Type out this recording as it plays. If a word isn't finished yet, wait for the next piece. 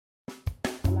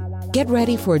Get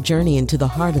ready for a journey into the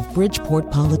heart of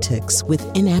Bridgeport politics with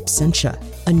In Absentia,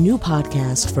 a new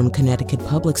podcast from Connecticut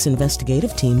Public's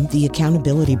investigative team, The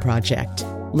Accountability Project.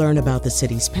 Learn about the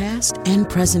city's past and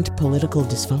present political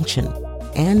dysfunction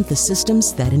and the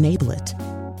systems that enable it.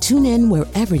 Tune in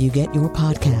wherever you get your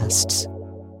podcasts.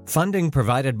 Funding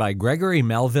provided by Gregory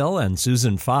Melville and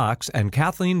Susan Fox and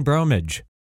Kathleen Bromage.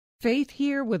 Faith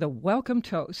here with a welcome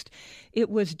toast. It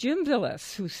was Jim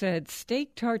Villas who said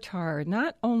steak tartare,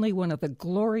 not only one of the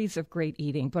glories of great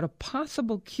eating, but a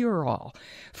possible cure-all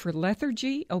for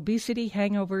lethargy, obesity,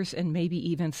 hangovers, and maybe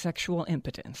even sexual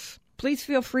impotence. Please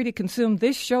feel free to consume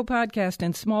this show podcast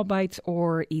in small bites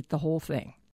or eat the whole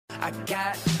thing. I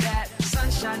got that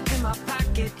sunshine in my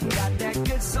pocket, got that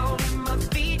good soul in my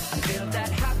feet. I feel that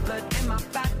hot blood in my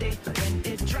body when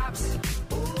it drops.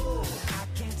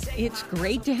 It's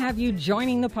great to have you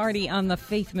joining the party on the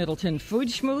Faith Middleton Food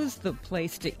Schmooze, the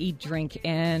place to eat, drink,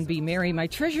 and be merry. My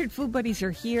treasured food buddies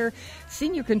are here.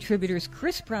 Senior contributors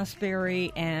Chris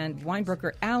Prosperi and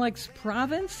winebroker Alex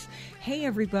Province. Hey,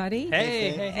 everybody.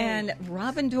 Hey. And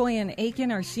Robin Doyen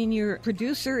Aiken, our senior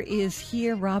producer, is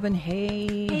here. Robin,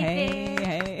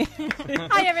 hey.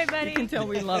 Hi, everybody. You can tell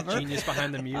we love her. Genius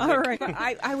behind the music. All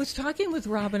right. I was talking with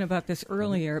Robin about this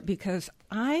earlier because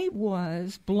I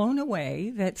was blown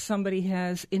away that somebody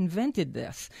has invented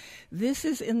this. This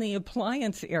is in the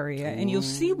appliance area, and you'll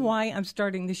see why I'm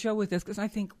starting the show with this, because I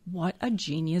think, what a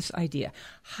genius idea.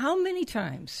 How many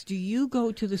times do you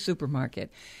go to the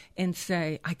supermarket and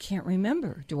say, I can't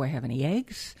remember. Do I have any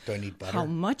eggs? Do I need butter? How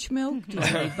much milk? Do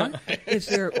I need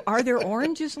butter? Are there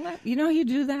oranges left? You know how you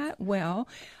do that? Well,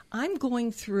 I'm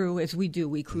going through, as we do,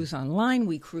 we cruise online,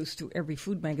 we cruise through every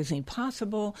food magazine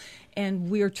possible, and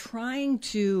we're trying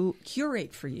to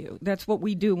curate for you. That's what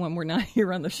we do when we're not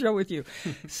here on the show with you.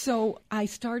 So I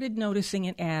started noticing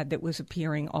an ad that was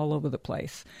appearing all over the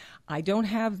place. I don't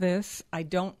have this. I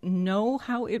don't know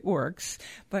how it works,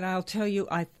 but I'll tell you,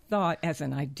 I thought as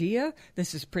an idea,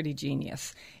 this is pretty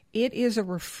genius. It is a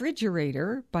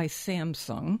refrigerator by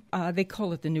Samsung. They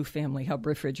call it the new Family Hub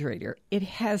refrigerator. It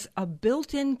has a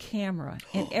built-in camera,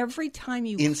 and every time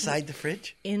you... Inside the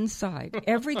fridge? Inside.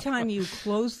 Every time you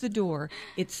close the door,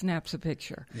 it snaps a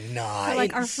picture. Nice. So,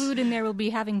 like, our food in there will be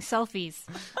having selfies.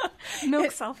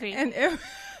 Milk selfies. And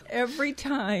every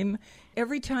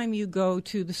time you go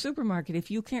to the supermarket, if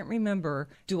you can't remember,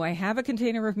 do I have a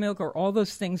container of milk or all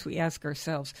those things we ask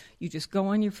ourselves, you just go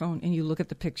on your phone and you look at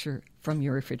the picture from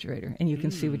your refrigerator and you can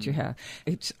see what you have.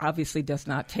 It obviously does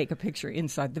not take a picture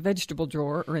inside the vegetable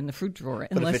drawer or in the fruit drawer,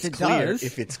 but unless if it's it clear, does.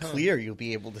 If it's clear, you'll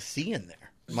be able to see in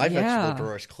there. My vegetable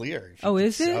drawer is clear. Oh,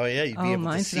 is it? Oh, yeah, you'd be able to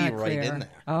mine's see not right clear. in there.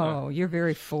 Oh, you're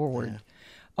very forward. Yeah.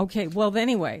 Okay, well,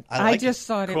 anyway, I just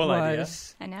thought it Cool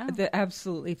was I know.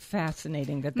 Absolutely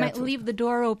fascinating that Might that's what- leave the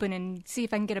door open and see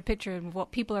if I can get a picture of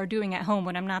what people are doing at home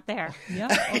when I'm not there. Yeah.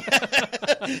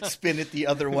 Spin it the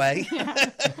other way.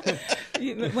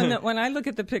 When I look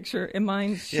at the and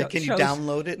mine Yeah, can you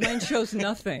download it? Mine shows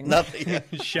nothing. Nothing.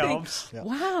 Shelves.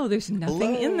 Wow, there's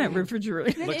nothing in that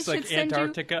refrigerator. Then Looks it like should send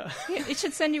Antarctica. It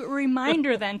should send you a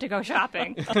reminder then to go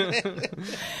shopping.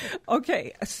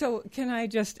 Okay, so can I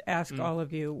just ask all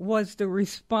of you, was the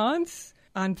response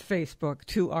on Facebook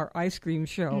to our ice cream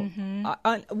show,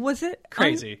 was it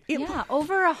Crazy. Yeah,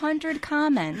 over 100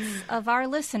 comments of our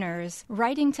listeners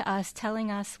writing to us, telling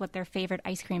us what their favorite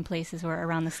ice cream places were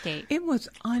around the state. It was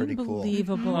Pretty cool.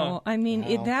 unbelievable. I mean,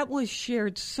 Wow. that was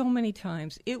shared so many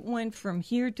times. It went from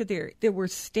here to there. There were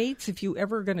states, if you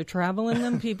ever going to travel in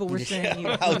them, people were saying, you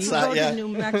Outside, go yeah. to New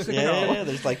Mexico. Yeah,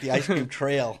 there's like the ice cream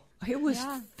trail. It was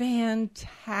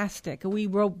fantastic. We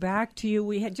wrote back to you.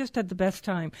 We had the best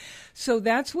time. So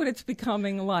that's what it's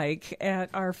becoming like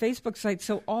at our Facebook site.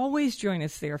 So always join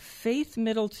us there. Faith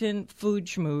Middleton Food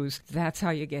Schmooze. That's how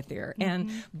you get there.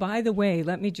 And by the way,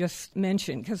 let me just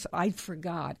mention, because I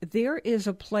forgot, there is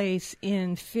a place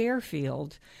in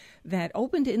Fairfield that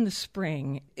opened in the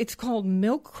spring. It's called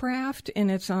Milkcraft,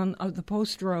 and it's on the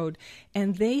Post Road,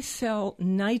 and they sell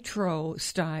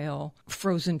nitro-style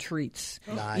frozen treats.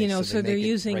 Nice. You know, So so they they're make it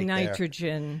using right there.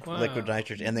 nitrogen. Liquid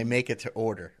nitrogen, and they make it to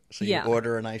order. So you Yeah.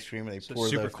 order an ice cream, and they So pour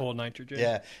super the cold nitrogen.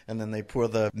 Yeah, and then they pour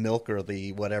the milk or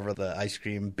the whatever the ice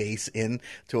cream base in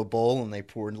to a bowl, and they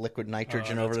pour liquid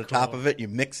nitrogen over the that's top cool. of it. You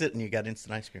mix it, and you got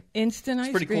instant ice cream. Instant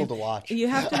ice pretty cream. cool to watch. You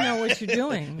have to know what you're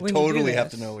doing. When you do Totally have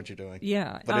to this. know what you're doing.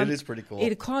 Yeah. But it is pretty cool.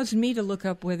 It caused me to look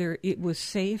up whether it was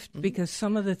safe because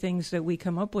some of the things that we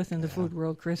come up with in the food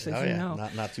world, Chris, as Oh, you yeah. know,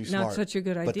 Not too not smart. such a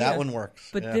good idea. But that one works.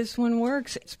 But this one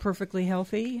works. It's perfectly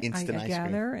healthy, Instant I ice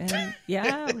gather. And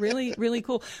yeah, really, really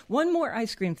cool. One more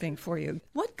ice cream thing for you.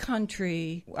 What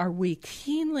country are we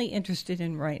keenly interested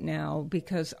in right now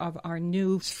because of our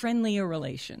new friendlier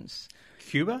relations?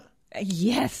 Cuba?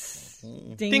 Yes.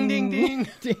 Ding, ding, ding.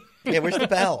 Yeah, where's the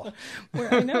bell?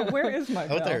 I know. Where is my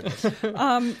bell? Oh, there it is.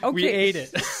 Okay, We ate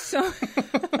it.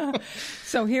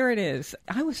 So here it is.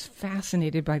 I was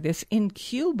fascinated by this. In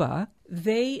Cuba,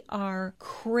 they are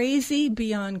crazy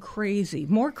beyond crazy,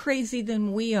 more crazy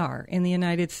than we are in the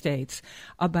United States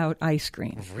about ice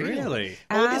cream. Really?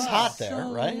 Well, it is hot there,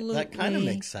 right? That kind of Absolutely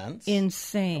makes sense.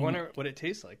 Insane. I wonder what it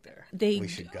tastes like there. We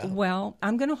should go. Well,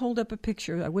 I'm going to hold up a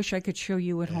picture. I wish I could show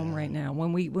you at home right now.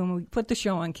 When we put the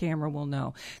show on camera, we'll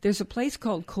know. There's a place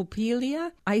called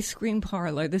Coppelia Ice Cream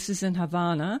Parlor. This is in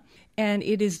Havana, and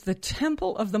it is the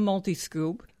temple of the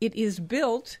multi-scoop. It is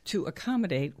built to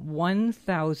accommodate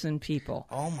 1,000 people.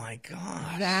 Oh, my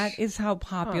gosh. That is how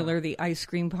popular the ice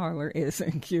cream parlor is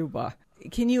in Cuba.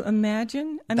 Can you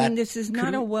imagine? I mean, this is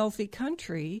not a wealthy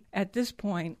country at this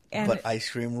point. And But ice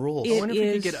cream rules. I wonder if we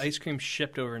is- could get ice cream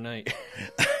shipped overnight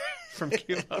from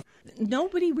Cuba.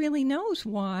 nobody really knows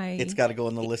why. It's got to go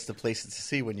on the list of places to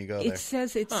see when you go there. It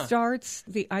says it starts,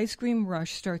 the ice cream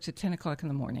rush starts at 10 o'clock in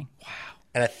the morning.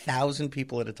 And 1,000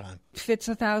 people at a time. Fits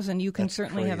 1,000. You can That's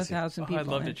certainly have crazy. 1,000 people. I'd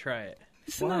love in. to try it.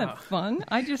 Isn't that fun?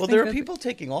 I just Well, think there are that- people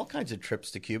taking all kinds of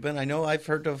trips to Cuba, and I know I've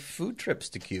heard of food trips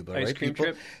to Cuba. Ice right? cream People,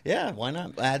 trip? Yeah, why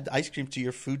not add ice cream to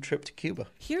your food trip to Cuba?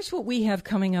 Here's what we have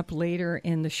coming up later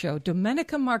in the show.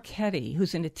 Domenica Marchetti,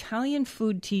 who's an Italian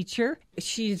food teacher.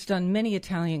 She's done many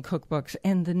Italian cookbooks,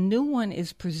 and the new one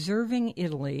is Preserving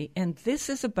Italy. And this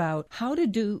is about how to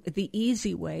do the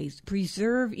easy ways,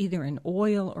 preserve either in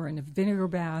oil or in a vinegar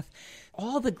bath,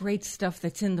 all the great stuff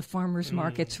that's in the farmers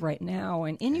markets right now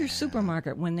and in your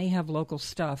supermarket when they have local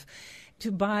stuff.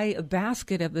 To buy a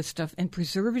basket of this stuff and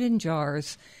preserve it in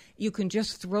jars. You can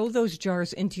just throw those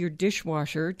jars into your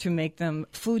dishwasher to make them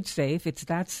food safe. It's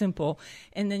that simple.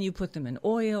 And then you put them in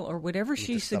oil or whatever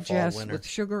she the stuff all suggests winter. with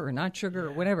sugar or not sugar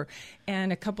or whatever,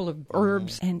 and a couple of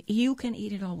herbs, and you can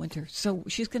eat it all winter. So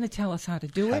she's going to tell us how to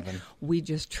do it. We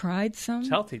just tried some. It's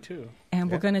healthy, too.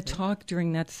 And we're going to talk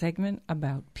during that segment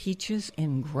about peaches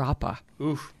in grappa.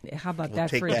 Oof. How about We'll that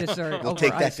take for a that- dessert we'll over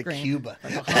take that ice to cream Cuba. for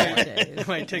the holidays? I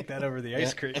might take that over the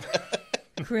ice cream.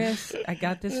 Chris, I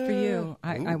got this for you.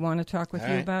 I want to talk with All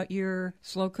you right. about your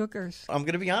slow cookers. I'm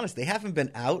going to be honest. They haven't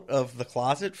been out of the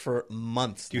closet for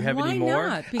months. Do you have Why any more?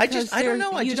 not? I Because don't they're-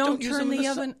 know. I you just don't use turn them in the the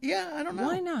oven. Yeah, I don't know.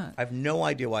 Why not? I have no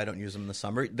idea why I don't use them in the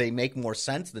summer. They make more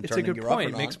sense than It's a turning good your point.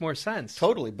 oven It makes on. more sense.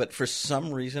 Totally, but for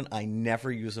some reason, I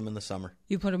never use them in the summer.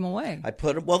 You put them away. I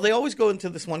put them. Well, they always go into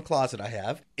this one closet I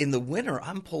have. In the winter,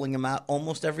 I'm pulling them out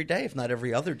almost every day, if not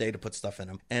every other day, to put stuff in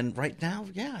them. And right now,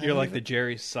 yeah, I You're don't like the even-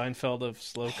 Jerry Seinfeld of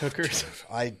slow cookers.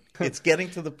 It's getting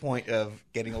to the point of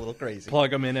getting a little crazy. Plug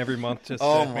them in every month just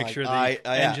Oh to make my! sure the I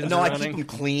engines no, are I running. keep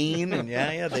them clean, and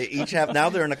yeah. They each have now.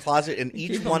 They're in a closet, and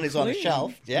each keep one them is on a clean.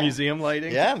 shelf. Yeah, Museum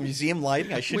lighting. Yeah, museum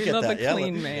lighting. I should We get love that. a Yeah,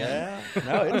 clean man. Yeah,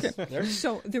 no, it's they're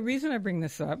So the reason I bring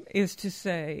this up is to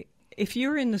say, if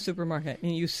you're in the supermarket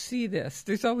and you see this,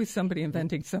 there's always somebody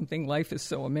inventing something. Life is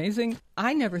so amazing.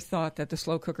 I never thought that the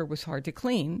slow cooker was hard to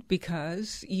clean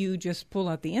because you just pull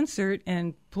out the insert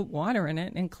and put water in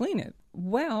it and clean it.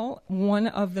 Well, one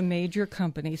of the major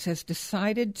companies has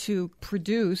decided to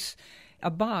produce a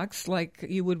box like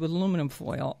you would with aluminum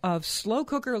foil of slow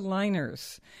cooker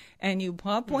liners. And you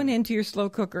pop one into your slow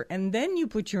cooker and then you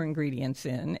put your ingredients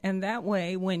in. And that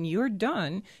way, when you're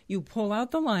done, you pull out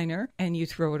the liner and you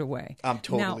throw it away. I'm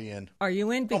totally Now, in. Are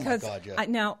you in? Oh my Because God,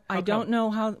 yeah. I don't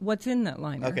know what's in that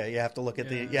liner. Okay, you have to look at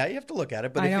the you have to look at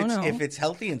it. But I if don't it's know. if it's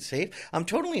healthy and safe, I'm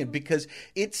totally in because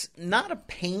it's not a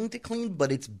pain to clean,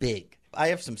 but it's big. I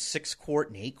have some 6-quart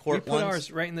and 8-quart We put ones.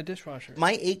 ours right in the dishwasher.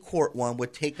 My 8-quart one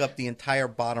would take up the entire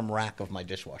bottom rack of my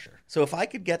dishwasher. So if I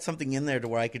could get something in there to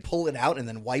where I could pull it out and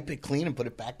then wipe it clean and put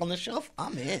it back on the shelf,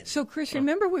 I'm in. So, Chris,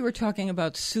 remember we were talking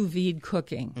about sous vide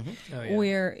cooking, Oh, yeah.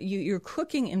 where you're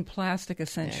cooking in plastic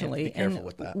essentially. be careful and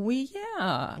with that.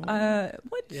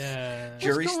 What's Yeah.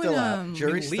 Jury's going still on? out.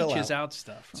 Jury's still leaches out. out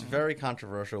stuff. It's very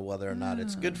controversial whether or not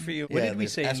it's good for you. What Yeah, did we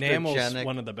there's say? Enamel's estrogenic-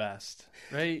 one of the best,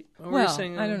 right? What were we Well,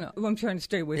 saying, I don't know. I'm trying to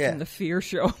stay away Yeah. from the fear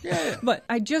show. Yeah. But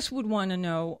I just would want to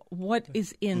know what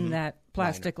is in that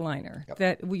plastic liner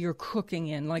that you're cooking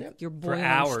in, like you're boiling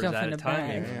hours stuff at in a a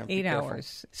time, bag. yeah, be 8 careful.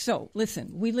 hours. So,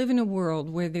 listen, we live in a world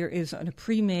where there is a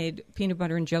pre-made peanut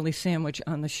butter and jelly sandwich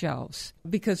on the shelves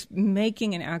because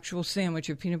making an actual sandwich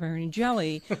of peanut butter and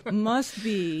jelly must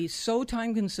be so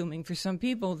time-consuming for some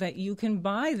people that you can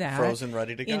buy that Frozen,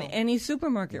 ready to in go. any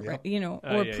supermarket, right?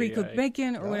 Or pre-cooked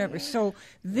bacon or whatever. So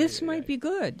this might be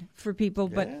good for people,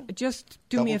 but just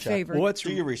do me a Double check. favor. What's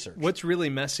Do your research. What's really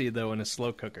messy though in a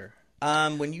slow cooker?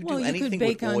 When you do you anything could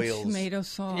bake with on oils, tomato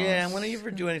sauce. Yeah, when you ever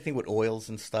do anything with oils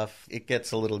and stuff, it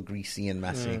gets a little greasy and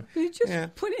messy. You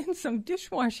just put in some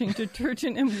dishwashing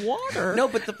detergent and water. No,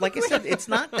 but like I said, it's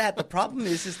not that. The problem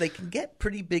is they can get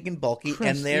pretty big and bulky,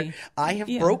 Crusty. and I have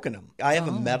broken them. I have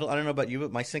a metal. I don't know about you,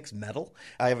 but my sink's metal.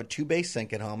 I have a 2-bay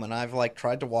sink at home, and I've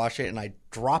tried to wash it, and I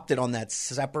dropped it on that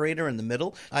separator in the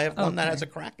middle. I have one that has a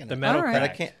crack in it. The metal All that I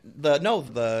crack. can't.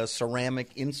 The ceramic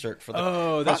insert for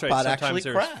the that's crock right. pot Sometimes actually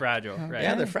they're cracked. fragile. Right.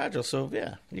 Yeah, they're fragile. So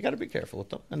you got to be careful with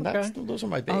them. And those are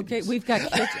my babies. Okay, we've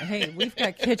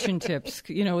got kitchen tips.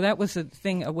 That was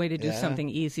a way to do something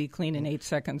easy, clean in 8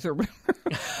 seconds or whatever.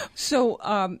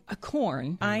 So,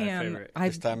 corn. favorite.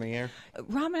 This time of year.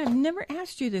 Robin, I've never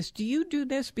asked you this. Do you do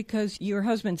this because your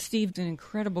husband Steve's an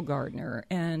incredible gardener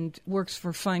and works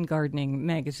for Fine Gardening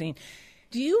magazine?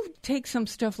 Do you take some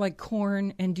stuff like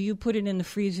corn and do you put it in the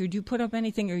freezer? Do you put up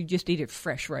anything, or you just eat it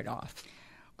fresh right off?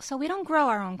 So we don't grow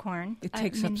our own corn. It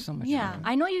takes up so much Yeah, room.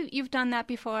 I know you've done that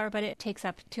before, but it takes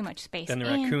up too much space. Then the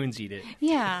And- raccoons eat it.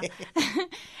 Yeah.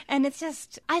 And it's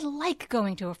just, I like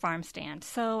going to a farm stand,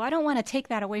 so I don't want to take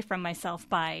that away from myself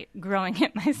by growing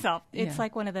it myself. It's Yeah.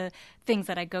 like one of the things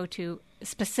that I go to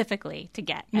specifically to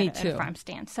get Me at too. a farm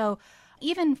stand. So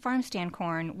even farm stand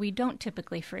corn, we don't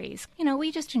typically freeze.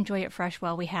 We just enjoy it fresh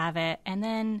while we have it. And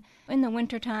then in the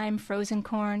wintertime, frozen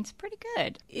corn's pretty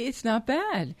good. It's not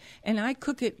bad. And I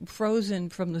cook it frozen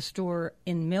from the store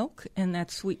in milk, and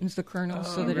that sweetens the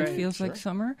kernels so that it feels like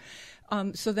summer.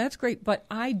 So that's great. But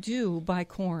I do buy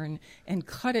corn and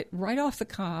cut it right off the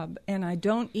cob, and I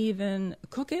don't even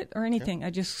cook it or anything.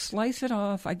 I just slice it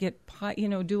off. I get,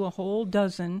 do a whole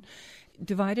dozen,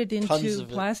 divide it Tons into of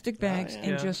it. plastic bags,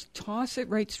 and Yeah. just toss it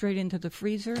right straight into the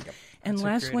freezer. And That's a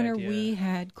last great winter, idea. we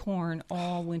had corn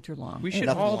all winter long. We should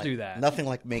Nothing all like- do that. Nothing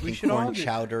like making should all corn do-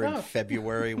 chowder in No.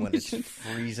 February when it's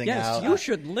freezing Yes, out. you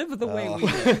should live the way we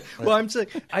do. Well, I'm saying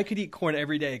I could eat corn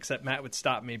every day, except Matt would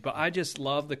stop me. But I just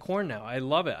love the corn now. I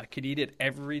love it. I could eat it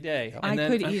every day. I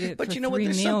could eat it But for you know what? 3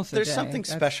 There's, meals a there's day. something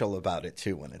That's- special about it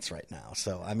too when it's right now.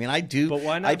 So I mean, I do. But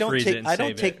why not I don't freeze take. it and I don't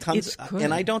save take it? tons, It's good.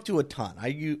 and I don't do a ton. I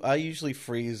usually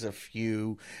freeze a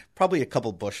few, probably a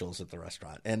couple bushels at the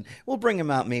restaurant, and we'll bring them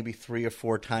out maybe 3 or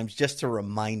 4 times just to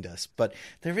remind us. But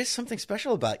there is something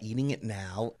special about eating it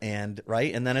now, and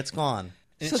then it's gone.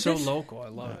 And So it's so this- local. I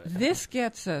love it. This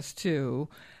gets us to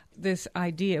this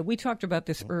idea. We talked about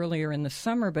this earlier in the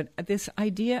summer, but this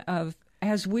idea of,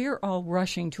 as we're all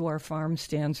rushing to our farm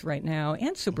stands right now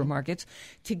and supermarkets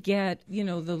to get,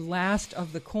 the last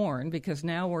of the corn, because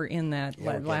now we're in that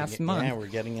last month. Yeah, we're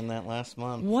getting in that last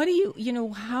month. What do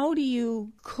you, how do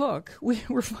you cook? We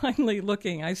were finally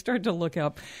looking. I started to look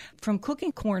up. From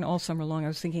cooking corn all summer long, I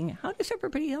was thinking, how does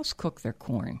everybody else cook their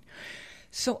corn?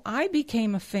 So I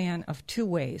became a fan of 2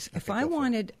 ways. If I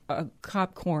wanted a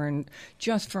cob corn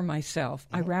just for myself,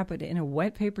 I wrap it in a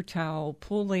wet paper towel,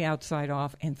 pull the outside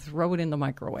off, and throw it in the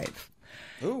microwave.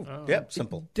 Ooh, yep,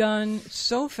 simple. Done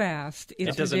so fast,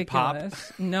 it's It doesn't pop?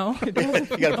 ridiculous. No, it doesn't.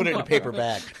 You got to put it in a paper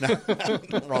bag.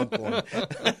 No, wrong corn.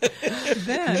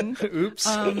 Then, Oops.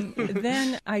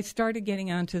 then I started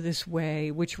getting onto this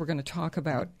way, which we're going to talk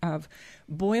about, of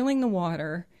boiling the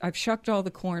water. I've shucked all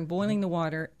the corn, boiling the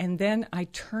water, and then I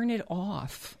turn it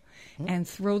off and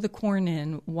throw the corn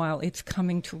in while it's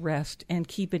coming to rest and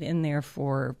keep it in there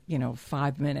for,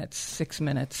 5 minutes, 6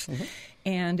 minutes.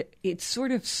 And it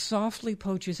sort of softly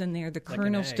poaches in there. The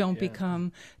kernels egg, don't yeah.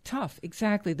 become tough,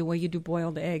 exactly the way you do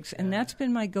boiled eggs. And that's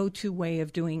been my go-to way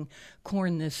of doing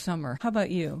corn this summer. How about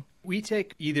you? We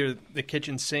take either the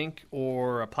kitchen sink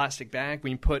or a plastic bag.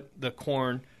 We put the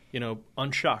corn,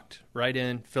 unshucked right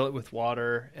in, fill it with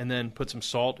water, and then put some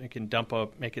salt. You can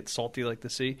make it salty like the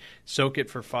sea. Soak it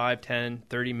for 5, 10,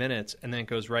 30 minutes, and then it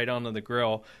goes right onto the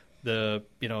grill. The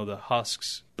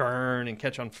husks burn and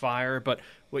catch on fire, but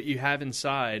what you have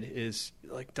inside is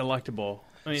like delectable.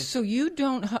 I mean, So you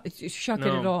don't shuck it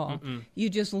No, at all. You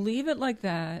just leave it like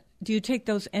that. Do you take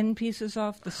those end pieces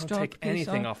off, the don't stalk take piece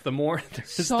anything off. The more there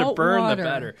is to Salt burn, water. the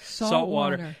better. Salt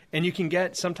water. water. And you can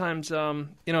get sometimes,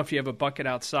 if you have a bucket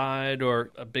outside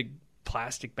or a big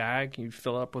plastic bag, you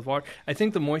fill it up with water. I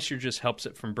think the moisture just helps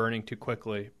it from burning too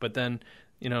quickly. But then,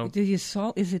 Do you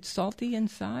salt? Is it salty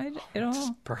inside at it's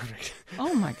all? perfect.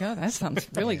 Oh my God, that sounds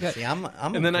really good. See, I'm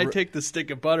And then I take the stick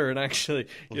of butter and actually,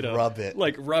 Rub it.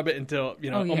 rub it until, Oh,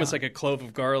 yeah. almost like a clove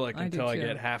of garlic I do until I too.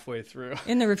 get halfway through.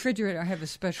 In the refrigerator, I have a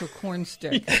special corn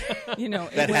stick. that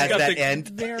it has got that the- end.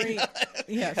 very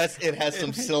yes. It has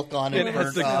some silk on it. It has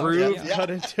burnt the off. groove Yeah. cut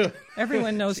into it.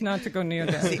 Everyone knows not to go near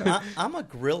that. See, I'm a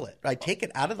grill it. I take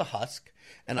it out of the husk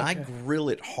and I grill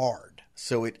it hard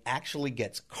so it actually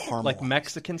gets caramelized. Like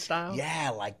Mexican style?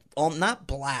 Yeah, like not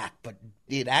black, but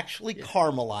it actually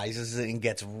caramelizes and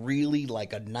gets really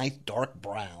like a nice dark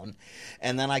brown.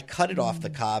 And then I cut it off the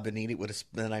cob and eat it with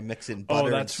then I mix in butter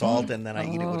and that's salt, and then I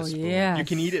eat it with a spoon. yes. You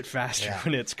can eat it faster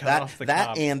when it's cut off the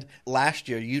cob. And last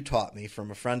year you taught me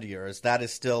from a friend of yours, that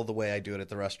is still the way I do it at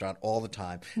the restaurant all the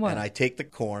time. What? And I take the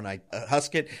corn, I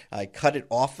husk it, I cut it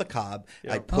off the cob,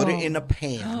 I put it in a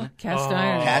pan. Cast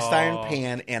iron. Cast iron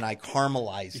pan, and I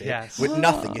caramelize it Yes. with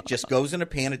nothing. It just goes in a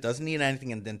pan. It doesn't need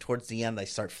anything. And then towards the end, I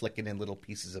start flicking in little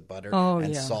pieces of butter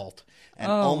and salt.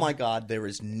 And oh my God, there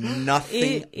is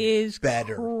nothing It is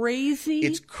better. crazy.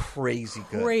 It's crazy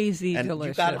good. Crazy and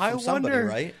delicious. You got it from somebody, wonder-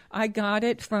 right? I got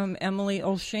it from Emily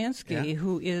Olshansky,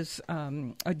 who is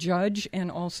a judge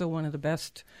and also one of the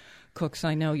best cooks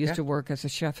I know, used to work as a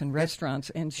chef in restaurants,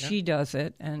 and she does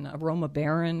it, and Aroma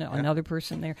Barron, another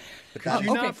person there. Could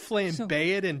you not flambe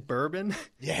it in bourbon?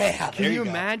 Yeah. Can you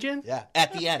imagine? Yeah.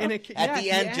 At the end. At the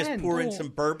end, just pour in Oh. some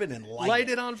bourbon and Light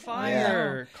it on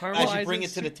fire. As you bring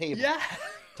it to the table. Yeah.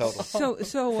 Totally.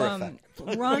 So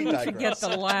run to get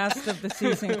the last of the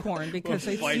seasoned corn because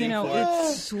it's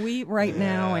it's sweet right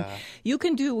now, and you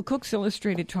can do. Cooks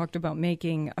Illustrated talked about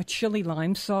making a chili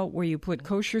lime salt where you put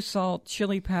kosher salt,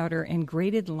 chili powder, and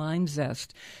grated lime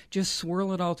zest. Just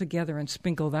swirl it all together and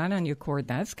sprinkle that on your corn.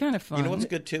 That's kind of fun. You know what's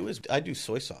good too is I do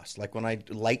soy sauce. Like when I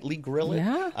lightly grill it,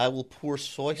 I will pour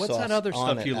soy sauce. What's that other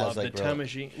on stuff it you as love? I The grill it.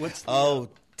 tamagine. What's the,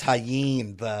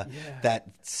 Tahine, that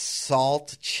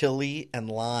salt, chili, and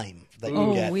lime that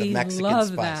you get, we the Mexican love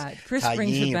spice. that. Chris Tahine,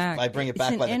 brings it back. I bring it It's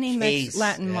back in by the any case.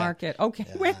 Latin market. Okay,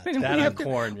 wait a minute. That We on have,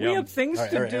 corn, we yum. have things All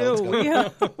right, to all right, do. let's go.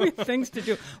 We have things to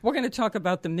do. We're going to talk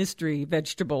about the mystery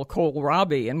vegetable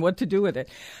kohlrabi and what to do with it.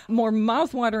 More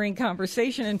mouth-watering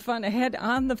conversation and fun ahead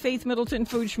on the Faith Middleton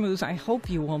Food Schmooze. I hope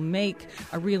you will make,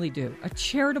 I really do, a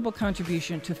charitable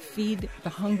contribution to feed the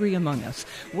hungry among us.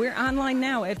 We're online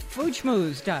now at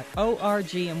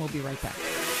foodschmooze.org, and we'll be right back.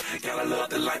 Gotta love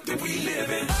the life that we live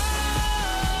in.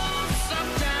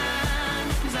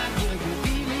 Sometimes I get a good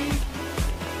feeling.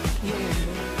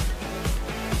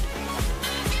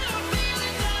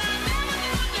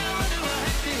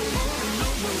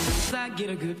 I get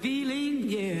a good feeling,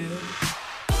 yeah.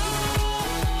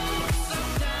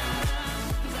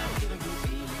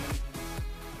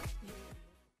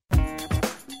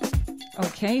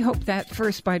 Okay, hope that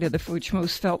first bite of the Food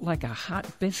Schmooze felt like a hot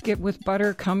biscuit with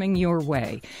butter coming your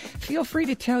way. Feel free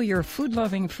to tell your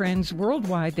food-loving friends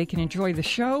worldwide they can enjoy the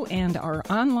show and our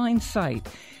online site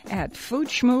at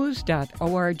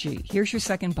foodschmooze.org. Here's your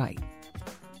second bite.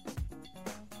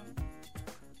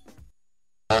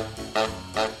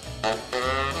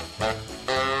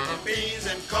 Beans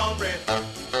and cornbread.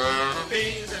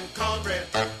 Beans and cornbread.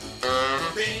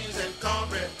 Beans and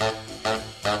cornbread.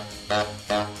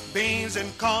 Beans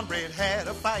and cornbread had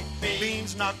a fight.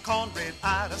 Beans knocked cornbread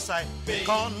out of sight.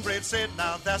 Cornbread said,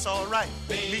 now that's all right.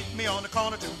 Meet me on the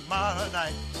corner tomorrow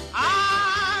night.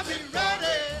 I'll be ready.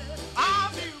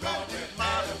 I'll be ready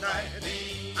tomorrow night.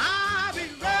 I'll be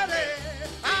ready.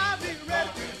 I'll be ready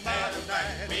tomorrow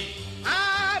night.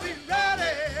 I'll be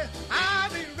ready. I'll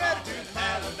be ready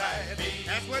tomorrow night.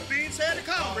 That's what Beans said to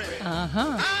cornbread.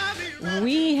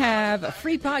 We have a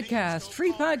free podcast.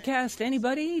 Free podcast,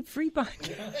 anybody? Free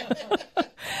podcast.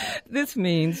 This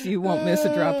means you won't miss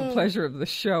a drop of pleasure of the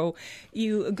show.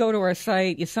 You go to our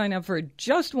site, you sign up for it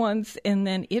just once, and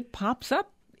then it pops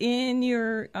up in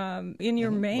your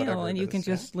mail, and you can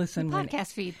just listen.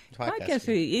 Podcast feed. Podcast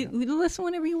feed. You listen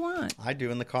whenever you want. I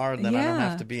do in the car, and then I don't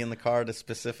have to be in the car at a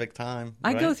specific time.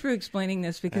 I right? go through explaining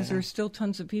this because there's still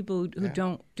tons of people who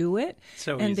don't do it,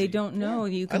 So and they easy. don't know.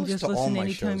 You I can listen just to all listen my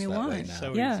anytime shows you that way want. now.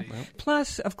 So Yeah. easy.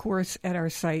 Plus, of course, at our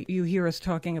site, you hear us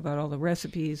talking about all the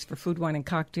recipes for food, wine, and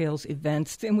cocktails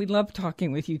events, and we love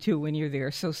talking with you too when you're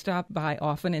there. So stop by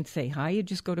often and say hi. You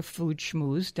just go to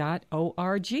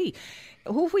foodschmooze.org.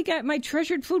 Who have we got? My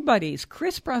treasured food buddies,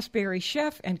 Chris Prosperi,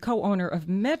 chef and co-owner of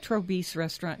Metro Beast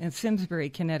Restaurant in Simsbury,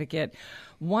 Connecticut,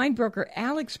 wine broker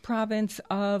Alex Province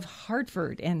of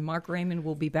Hartford, and Mark Raymond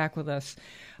will be back with us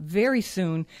very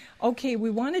soon. Okay, we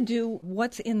want to do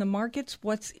what's in the markets,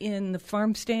 what's in the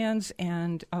farm stands,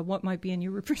 and what might be in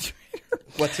your refrigerator.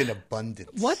 What's in abundance?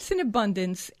 What's in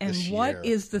abundance, and This what year,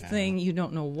 is the thing you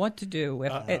don't know what to do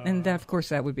with? And that, of course,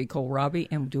 that would be kohlrabi.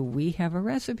 And do we have a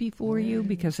recipe for you?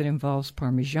 Because it involves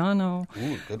Parmigiano.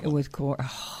 Ooh, good one. With oh,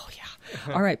 yeah.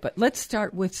 All right, but let's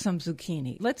start with some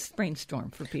zucchini. Let's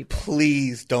brainstorm for people.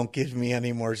 Please don't give me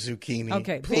any more zucchini.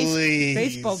 Okay, please.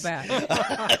 baseball bat.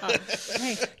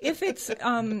 Hey, if it's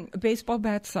baseball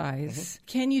bat size,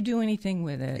 can you do anything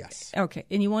with it? Yes. Okay,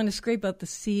 and you want to scrape out the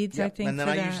seeds, I think, and then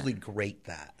for I that? usually grate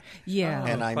that. Yeah.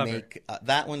 And I clever. make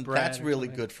that one. Bread That's or really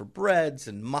something. good for breads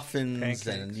and muffins, Pancakes.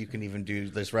 and you can even do.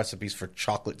 There's recipes for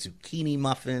chocolate zucchini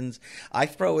muffins. I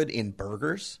throw it in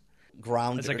burgers.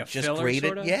 Ground It's like or a just filler, grated.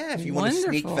 sort of? Yeah, if you want to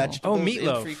sneak Wonderful. vegetables Oh,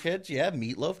 meatloaf. in for your kids,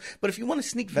 meatloaf. But if you want to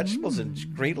sneak vegetables and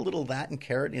just grate a little of that and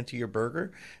carrot into your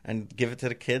burger and give it to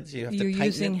the kids, you have You're to tighten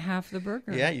using it. half the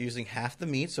burger. Yeah, you're using half the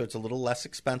meat, so it's a little less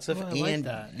expensive, Oh, I like and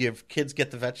that. your kids get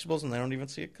the vegetables and they don't even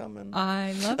see it coming.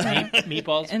 I love that.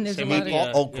 Meatballs. And there's a same lot of-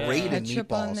 idea. Oh, Yeah. grated Ketchup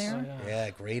meatballs. on there? Yeah,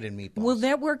 grated meatballs. Will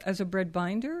that work as a bread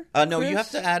binder? No, you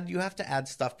Chris? have to add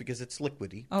stuff because it's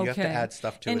liquidy. Okay. You have to add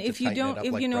stuff to and it. if to you tighten don't, it up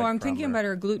if like you know, I'm breadcrumb thinking or- about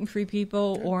our gluten-free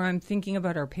people, or I'm thinking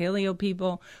about our paleo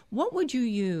people. What would you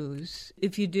use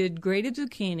if you did grated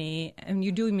zucchini and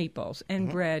you do meatballs and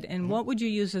bread? And what would you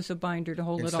use as a binder to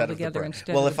hold it all instead of the together bread.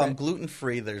 instead Well, of if the I'm bread?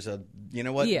 gluten-free, there's a, you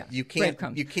know what? Yeah, you can't.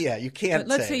 breadcrumbs. You can't. But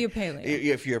let's say you're paleo.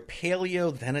 If you're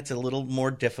paleo, then it's a little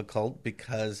more difficult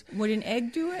because. Would an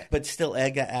egg do it? But still,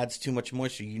 egg adds too much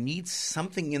moisture. You need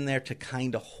something in there to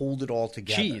kind of hold it all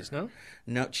together. Cheese, no?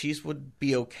 No, cheese would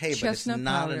be okay, Chestnut but it's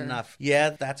not powder. enough.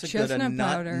 Yeah, that's a Chestnut good.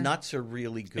 powder. Nuts are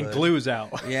really good. And glue's out.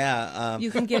 Yeah.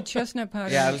 You can get chestnut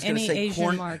powder Yeah, I in was going to any say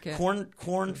Asian market.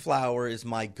 corn flour is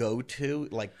my go-to,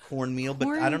 like cornmeal. But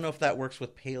I don't know if that works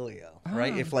with paleo,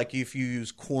 right? If you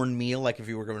use cornmeal, like if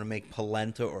you were going to make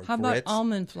polenta or How about grits,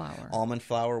 almond flour? almond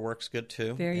flour works good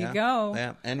too. There you Yeah. go.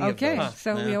 Yeah, any okay, of those.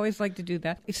 so we Yeah. always like to do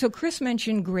that. So Chris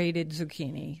mentioned grated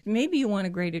zucchini. Maybe you want to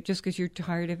grate it just because you're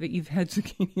tired of it. You've had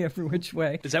zucchini every which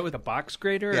way. Is that with a box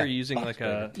grater, or Yeah, are you using box like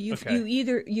grater. a? You Okay.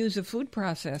 either use a food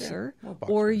processor or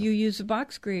box or grater. you use a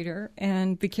box grater,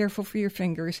 and be careful for your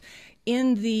fingers.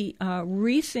 In the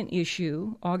recent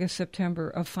issue, August-September,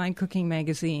 of Fine Cooking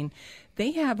magazine,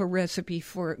 they have a recipe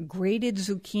for grated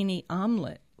zucchini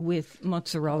omelet with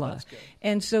mozzarella.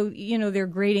 And so, they're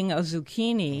grating a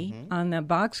zucchini on the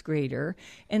box grater,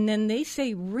 and then they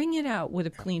say wring it out with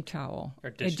a clean towel. Or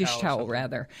a dish dish towel or towel, something.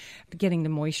 rather, getting the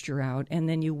moisture out, and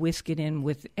then you whisk it in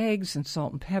with eggs and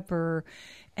salt and pepper,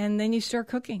 and then you start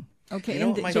cooking. Okay, You know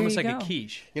and what my- It's there almost you like go. a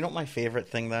quiche. You know what my favorite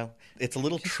thing though? It's a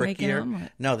little Just make an trickier.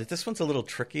 omelet. No, this one's a little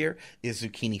trickier. Is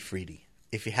zucchini fritti?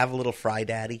 If you have a little fry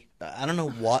daddy, I don't know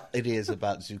what it is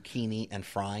about zucchini and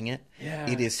frying it. Yeah.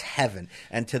 It is heaven.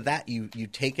 And to that, you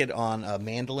take it on a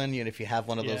mandolin, if you have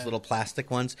one of those Yeah. little plastic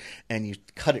ones, and you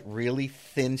cut it really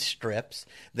thin strips.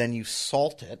 Then you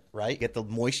salt it, right? Get the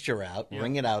moisture out,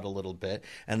 wring it out a little bit,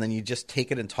 and then you just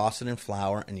take it and toss it in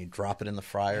flour, and you drop it in the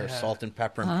fryer, salt and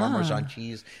pepper and Parmesan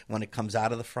cheese when it comes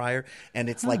out of the fryer. And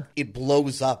it's like it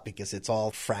blows up because it's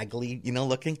all fraggly,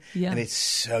 looking. Yeah. And it's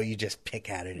so, you just pick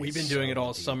at it. We've It's been doing so it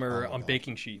all good. summer Oh, on no.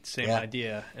 baking sheets. Same Yeah.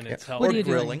 idea, and it's Or What are healthy. you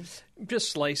doing? grilling.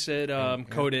 Just slice it,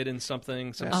 coat it in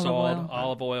something, some Olive salt, oil.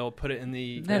 olive oil, put it in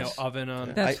the That's- oven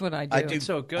on. That's what I do. It's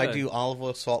so good. I do olive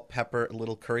oil, salt, pepper, a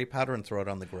little curry powder, and throw it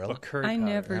on the grill. a curry I powder.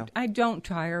 never. I don't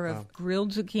tire of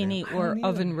grilled zucchini or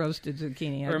oven roasted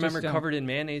zucchini. I remember just don't. covered in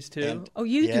mayonnaise too. And- Oh,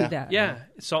 you Yeah. do that? yeah,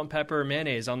 salt and pepper,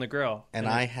 mayonnaise on the grill. And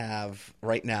I have,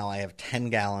 right now, I have 10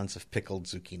 gallons of pickled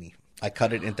zucchini. I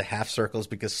cut it into half circles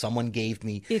because someone gave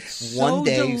me, It's one so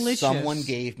day, delicious. someone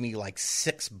gave me like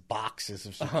 6 boxes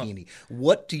of zucchini.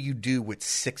 What do you do with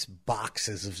 6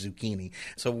 boxes of zucchini?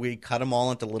 So we cut them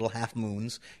all into little half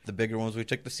moons. The bigger ones, we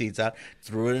took the seeds out,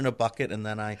 threw it in a bucket, and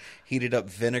then I heated up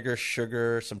vinegar,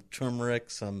 sugar, some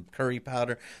turmeric, some curry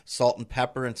powder, salt and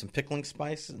pepper, and some pickling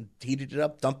spice, and heated it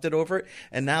up, dumped it over it,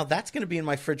 and now that's going to be in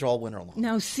my fridge all winter long.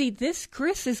 Now, see,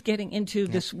 Chris is getting into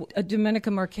this.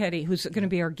 Domenica Marchetti, who's going to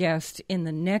be our guest in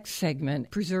the next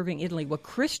segment, Preserving Italy. What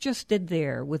Chris just did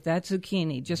there with that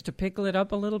zucchini, just to pickle it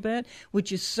up a little bit,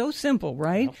 which is so simple,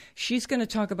 right? Yep. She's going to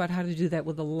talk about how to do that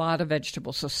with a lot of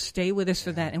vegetables. So stay with us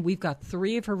for that. And we've got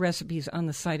 3 of her recipes on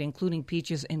the site, including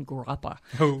peaches and grappa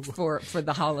for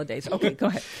the holidays. Okay, go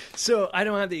ahead. So I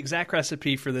don't have the exact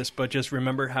recipe for this, but just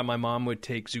remember how my mom would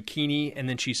take zucchini and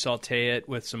then she saute it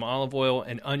with some olive oil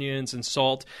and onions and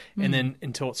salt, and then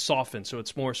until it's softened. So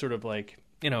it's more sort of like,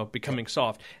 becoming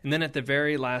soft. And then at the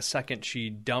very last second,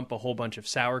 she'd dump a whole bunch of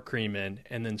sour cream in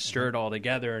and then stir it all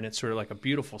together. And it's sort of like a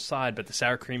beautiful side, but the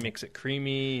sour cream makes it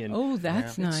creamy. And Oh,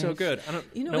 that's nice. it's so good. I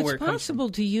don't know it's where it comes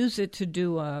possible to use it to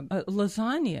do a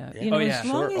lasagna. Yeah. As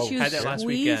long as you Had that last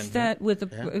squeeze weekend. that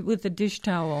with a dish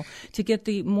towel to get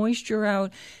the moisture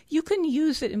out, you can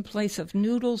use it in place of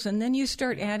noodles, and then you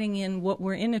start adding in what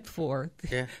we're in it for: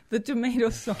 Yeah. the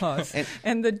tomato sauce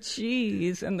and the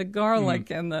cheese and the garlic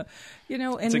and the. You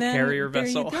know, and It's a then carrier there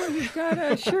vessel. you go.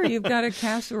 You've got a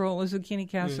casserole, a zucchini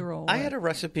casserole. I had a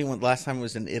recipe last time I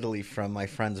was in Italy from my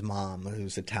friend's mom,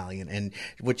 who's Italian, and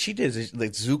what she did is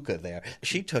like zucca there.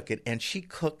 She took it and she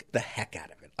cooked the heck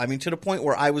out of it. I mean, to the point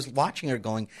where I was watching her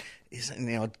going,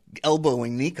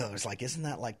 elbowing Nico. I was like, isn't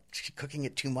that like she cooking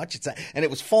it too much? And it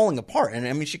was falling apart. And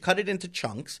I mean, she cut it into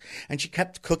chunks and she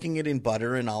kept cooking it in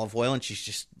butter and olive oil, and she's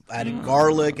just added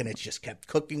garlic, and it just kept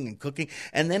cooking and cooking.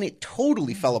 And then it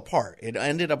totally fell apart. It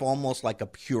ended up almost like a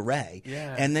puree.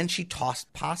 Yeah. And then she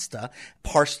tossed pasta,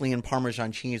 parsley and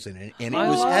Parmesan cheese in it, and it I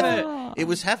was love heaven. It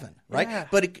was heaven, right? Yeah.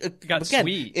 But it got again,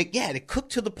 sweet. It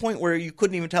cooked to the point where you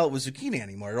couldn't even tell it was zucchini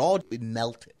anymore. It all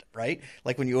melted. Right?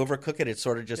 Like when you overcook it, it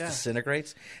sort of just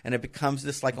disintegrates, and it becomes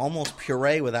this like almost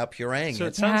puree without pureeing So it.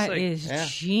 it sounds That like is Yeah.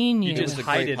 genius. you just a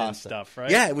hide great it in pasta. stuff, right?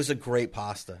 Yeah, it was a great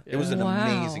pasta. It was an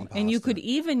Wow. amazing pasta. And you could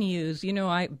even use,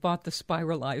 I bought the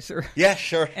spiralizer. Yeah,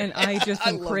 sure. And I just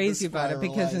am love the crazy about it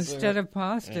because spiralizer. instead of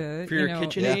pasta, For your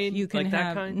KitchenAid, you can like that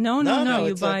have kind? no. No,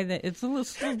 You it's buy it's a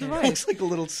little device. It's like a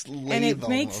little slave And it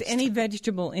makes almost. any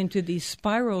vegetable into these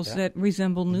spirals that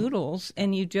resemble noodles,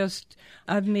 and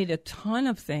I've made a ton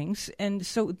of things, and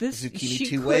so this Zucchini she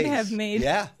two could ways. have made.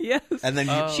 Yeah. Yes. And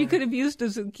then she could have used the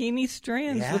zucchini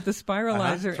strands Yeah. with the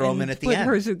spiralizer Throw 'em and in at the put end.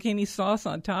 her zucchini sauce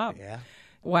on top. Yeah.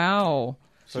 Wow.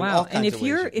 So all Wow. kinds And of if ways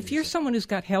you're you can if you're use it. someone who's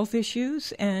got health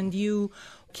issues and you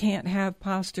can't have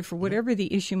pasta for whatever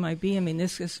the issue might be, I mean,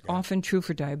 this is often true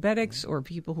for diabetics or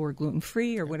people who are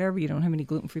gluten-free or whatever. You don't have any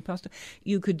gluten-free pasta.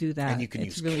 You could do that. And you can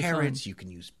It's use really carrots, fun. you can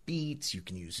use beets, you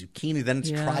can use zucchini. Then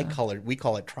it's Yeah. tricolored. We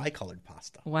call it tricolored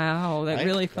pasta. Wow, that's Right?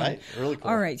 really fun. Right? Really cool.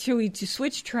 All right, shall we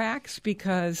switch tracks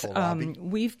because Kohlrabi.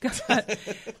 we've got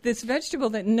this vegetable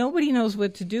that nobody knows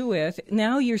what to do with.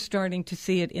 Now you're starting to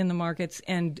see it in the markets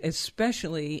and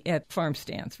especially at farm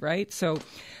stands, right? So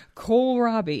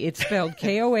kohlrabi, it's spelled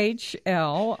Kohlrabi,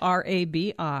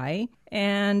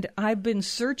 and I've been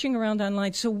searching around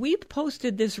online. So we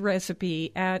posted this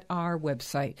recipe at our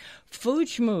website,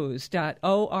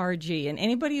 foodschmooze.org. And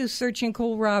anybody who's searching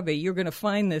kohlrabi, you're going to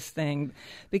find this thing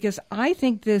because I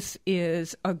think this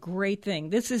is a great thing.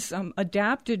 This is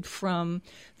adapted from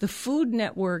the Food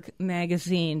Network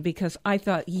magazine because I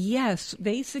thought, yes,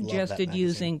 they suggested magazine.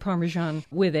 using Parmesan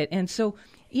with it. And so,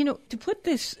 to put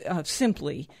this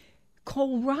simply,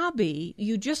 kohlrabi,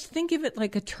 you just think of it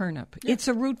like a turnip. Yeah. It's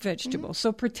a root vegetable.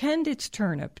 So pretend it's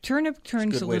turnip. Turnip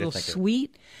turns a little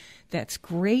sweet. That's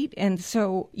great. And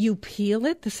so you peel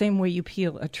it the same way you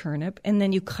peel a turnip, and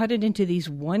then you cut it into these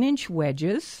 1-inch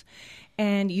wedges.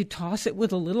 And you toss it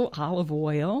with a little olive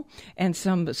oil and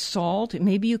some salt.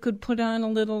 Maybe you could put on a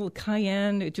little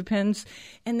cayenne. It depends.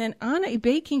 And then on a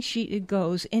baking sheet it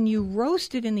goes, and you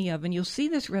roast it in the oven. You'll see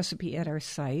this recipe at our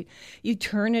site. You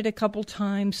turn it a couple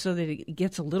times so that it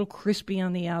gets a little crispy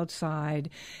on the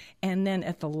outside. And then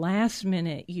at the last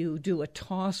minute, you do a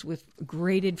toss with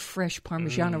grated fresh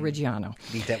Parmigiano Reggiano.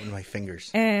 Eat that with my fingers.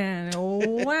 And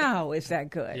wow, is that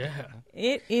good? Yeah.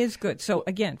 It is good. So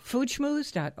again,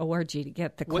 foodschmooze.org to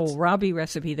get the kohlrabi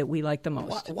recipe that we like the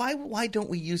most. Why don't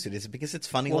we use it? Is it because it's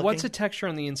funny Well, looking? what's the texture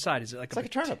on the inside? Is it like It's like a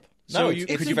turnip. So No, could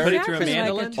it's you very put it through a exactly like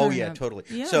a mandolin? Oh, yeah, turnip. totally.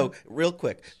 Yeah. So, real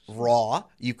quick, raw,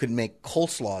 you could make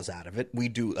coleslaws out of it. We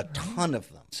do a ton of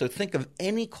them. So, think of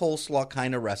any coleslaw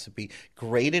kind of recipe,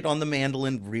 grate it on the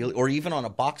mandolin, really, or even on a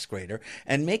box grater,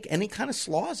 and make any kind of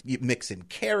slaws. You mix in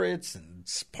carrots and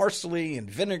parsley and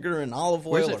vinegar and olive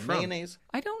Where's oil it or from? mayonnaise.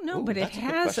 I don't know, Ooh, but it that's a good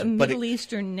has a question. But Middle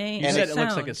Eastern name. You And said it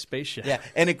looks sound. like a spaceship. Yeah,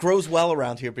 and it grows well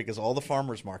around here because all the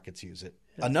farmers markets use it.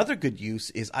 Another good use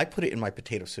is I put it in my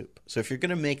potato soup. So if you're going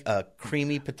to make a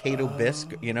creamy potato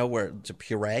bisque, where it's a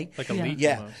puree. Like a leek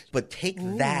Yeah, almost. but take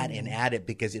that and add it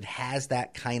because it has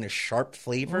that kind of sharp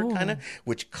flavor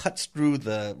which cuts through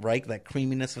that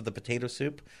creaminess of the potato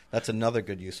soup. That's another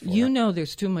good use for it.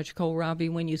 There's too much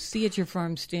kohlrabi when you see at your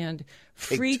farm stand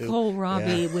free two.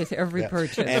 kohlrabi Yeah. with every Yeah.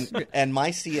 purchase. And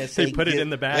my CSA They put it in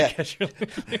the bag. Yeah.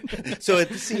 So at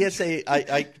the CSA,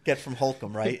 I get from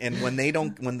Holcomb, right? And when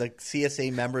the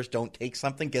CSA members don't take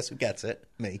something, guess who gets it?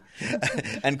 Me.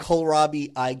 And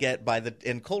kohlrabi I get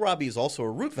and kohlrabi is also a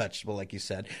root vegetable, like you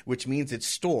said, which means it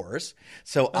stores.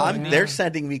 So they're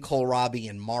sending me kohlrabi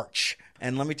in March.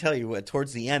 And let me tell you,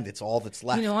 towards the end, it's all that's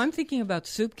left. I'm thinking about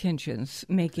soup kitchens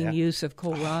making use of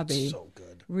kohlrabi. so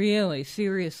good. Really,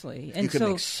 seriously. And You can so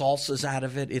make salsas out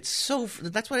of it.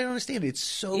 That's what I don't understand. It's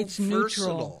so it's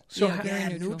versatile. neutral. So Yeah,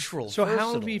 very neutral. So how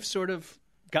versatile. have we sort of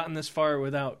gotten this far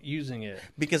without using it?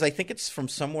 Because I think it's from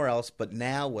somewhere else, but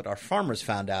now what our farmers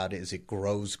found out is it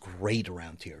grows great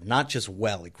around here. Not just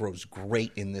well, it grows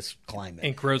great in this climate.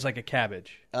 It grows like a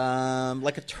cabbage.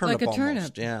 Like a turnip Like a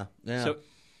almost. turnip. Yeah. So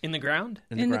in the ground?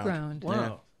 In the ground.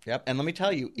 Wow. Yep, and let me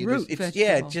tell you, Root it's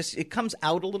vegetable. it comes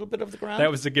out a little bit of the ground. That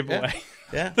was the giveaway.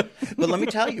 Yeah, but let me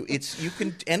tell you,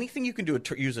 anything you can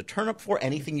use a turnip for,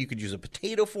 anything you could use a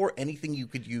potato for, anything you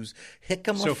could use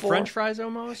jicama So for. French fries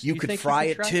almost. You could think fry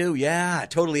you it too. Yeah,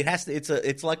 totally. It has to.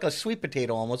 It's like a sweet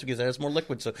potato almost because it has more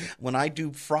liquid. So when I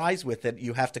do fries with it,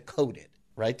 you have to coat it.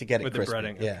 Right, to get it With the crispy.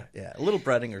 breading, Yeah, okay. yeah, a little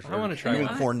breading or I wanna try even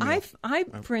one. cornmeal. I,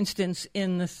 for instance,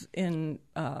 in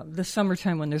the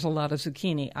summertime when there's a lot of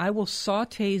zucchini, I will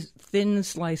saute thin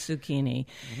sliced zucchini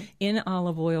in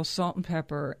olive oil, salt, and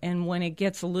pepper. And when it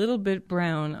gets a little bit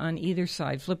brown on either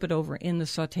side, flip it over in the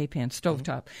saute pan,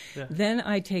 stovetop. Then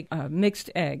I take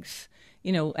mixed eggs.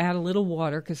 Add a little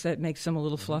water because that makes them a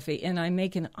little fluffy. And I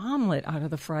make an omelet out of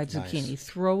the fried zucchini.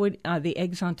 Throw the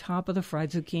eggs on top of the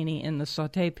fried zucchini in the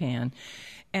saute pan.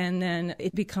 And then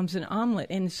it becomes an omelet.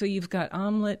 And so you've got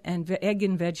omelet and egg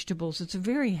and vegetables. It's a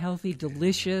very healthy,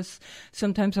 delicious.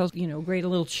 Sometimes I'll, grate a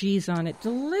little cheese on it.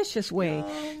 Delicious way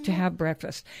to have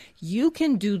breakfast. You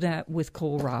can do that with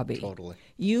kohlrabi. Totally.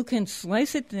 You can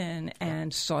slice it thin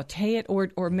and saute it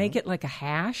or make it like a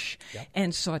hash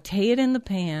and saute it in the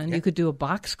pan. You could do a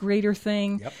box grater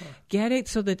thing. Get it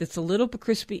so that it's a little bit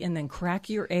crispy and then crack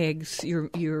your eggs,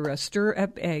 your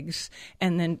stir-up eggs,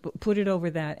 and then put it over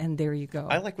that, and there you go.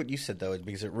 I like what you said, though,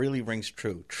 because it really rings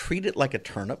true. Treat it like a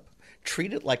turnip.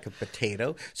 Treat it like a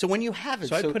potato. So when you have it...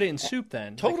 So I put it in soup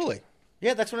then. Totally.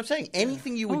 Yeah, that's what I'm saying.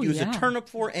 Anything you would use a turnip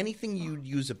for, anything you'd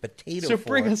use a potato So for.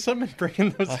 bring us some and bring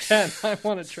in those 10. I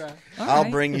want to try.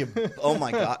 I'll bring you, oh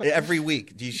my God, every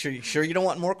week. You sure you don't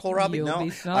want more kohlrabi? You'll No,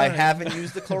 be sorry. I haven't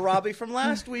used the kohlrabi from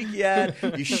last week yet.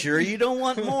 You sure you don't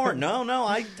want more? No,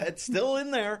 it's still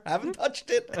in there. Haven't touched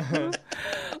it.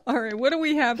 All right, what do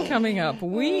we have coming up?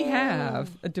 We have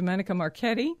Domenica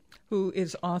Marchetti, who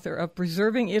is author of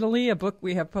Preserving Italy, a book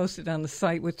we have posted on the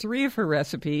site with 3 of her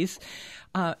recipes.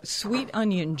 Sweet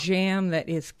onion jam that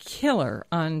is killer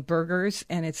on burgers,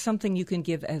 and it's something you can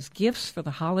give as gifts for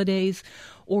the holidays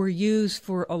or use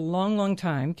for a long, long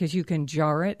time because you can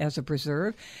jar it as a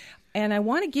preserve. And I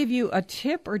want to give you a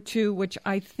tip or two, which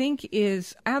I think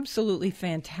is absolutely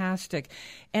fantastic.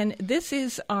 And this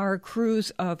is our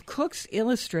cruise of Cooks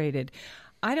Illustrated.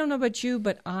 I don't know about you,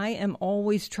 but I am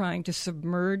always trying to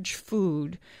submerge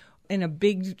food in a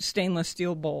big stainless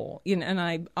steel bowl. And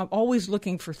I'm always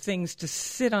looking for things to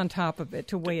sit on top of it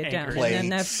to weigh it down. And then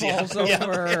that falls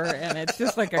over, and it's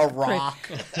just like a rock.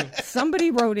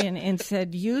 Somebody wrote in and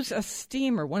said, use a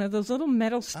steamer, one of those little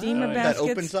metal steamer that baskets.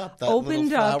 opens up, that opened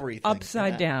little up floury thing.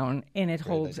 upside Yeah. down, and it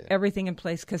holds idea. everything in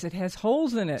place because it has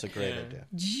holes in it. It's a great idea.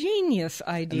 Genius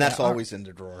idea. And that's always in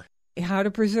the drawer. How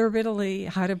to preserve Italy,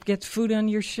 how to get food on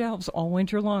your shelves all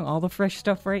winter long, all the fresh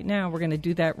stuff right now. We're going to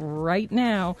do that right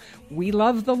now. We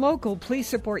love the local. Please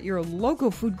support your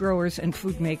local food growers and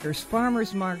food makers.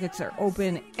 Farmers markets are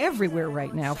open everywhere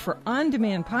right now for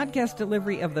on-demand podcast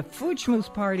delivery of the Food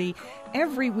Schmooze Party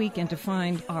every week, and to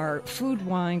find our food,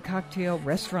 wine, cocktail,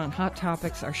 restaurant hot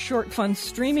topics, our short, fun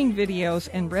streaming videos,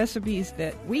 and recipes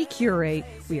that we curate.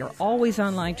 We are always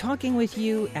online talking with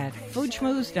you at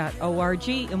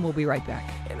foodschmooze.org, and we'll be right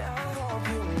back. And I hope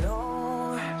you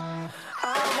know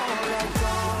I won't let go.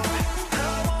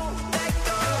 I won't let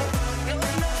go.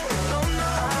 No,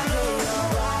 I know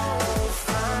you'll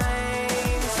find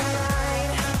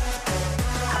tonight.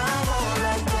 I won't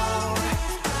let go.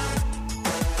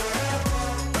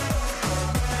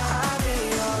 I'll be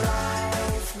your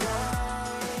lifeline.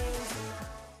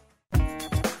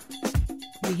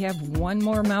 We have one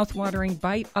more mouth-watering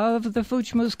bite of the Food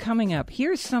Schmooze coming up.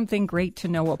 Here's something great to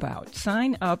know about.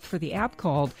 Sign up for the app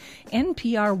called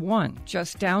NPR One.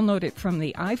 Just download it from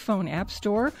the iPhone App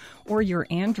Store or your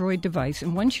Android device.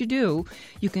 And once you do,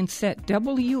 you can set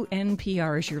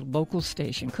WNPR as your local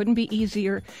station. Couldn't be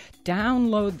easier.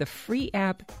 Download the free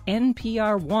app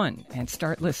NPR One and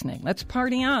start listening. Let's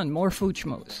party on. More Food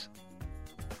Schmooze.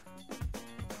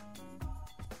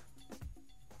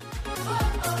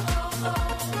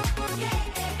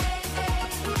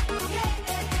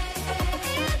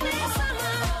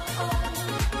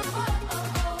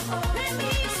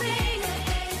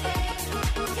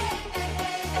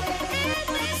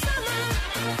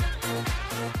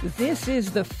 This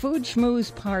is the Food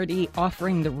Schmooze Party,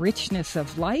 offering the richness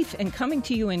of life and coming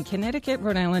to you in Connecticut,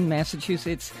 Rhode Island,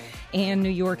 Massachusetts, and New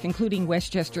York, including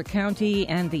Westchester County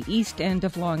and the East End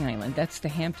of Long Island. That's the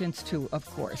Hamptons, too, of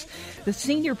course. The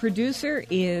senior producer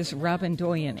is Robin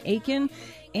Doyen Aiken.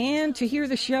 And to hear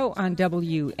the show on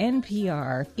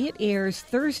WNPR, it airs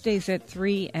Thursdays at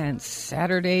 3 and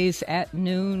Saturdays at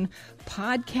noon.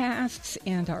 Podcasts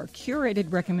and our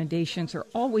curated recommendations are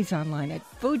always online at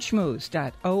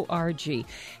foodschmooze.org.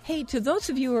 Hey, to those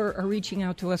of you who are reaching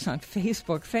out to us on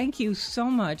Facebook, thank you so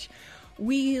much.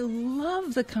 We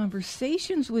love the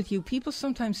conversations with you. People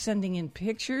sometimes sending in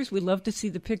pictures. We love to see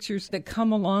the pictures that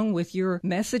come along with your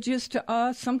messages to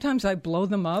us. Sometimes I blow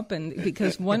them up, and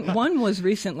because one was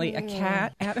recently a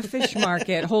cat at a fish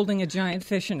market holding a giant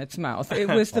fish in its mouth. It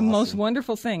was the most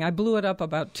wonderful thing. I blew it up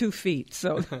about 2 feet,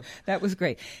 so that was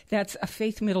great. That's a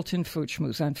Faith Middleton Food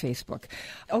Schmooze on Facebook.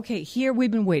 Okay, here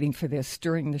we've been waiting for this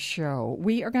during the show.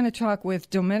 We are going to talk with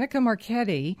Domenica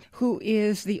Marchetti, who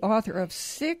is the author of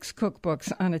 6 cookbooks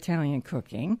on Italian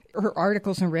cooking. Her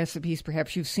articles and recipes,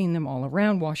 perhaps you've seen them all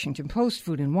around: Washington Post,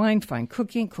 Food and Wine, Fine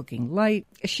Cooking, Cooking Light.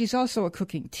 She's also a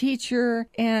cooking teacher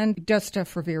and does stuff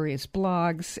for various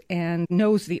blogs and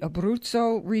knows the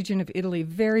Abruzzo region of Italy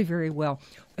very, very well.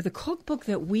 The cookbook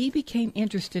that we became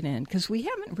interested in, because we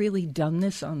haven't really done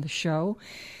this on the show,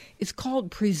 is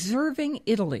called Preserving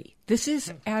Italy. This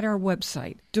is at our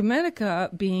website. Domenica,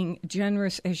 being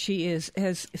generous as she is,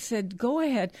 has said, go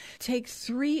ahead, take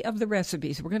 3 of the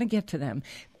recipes. We're going to get to them.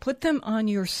 Put them on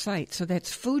your site. So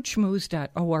that's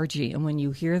foodschmooze.org. And when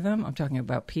you hear them, I'm talking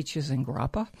about peaches and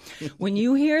grappa. When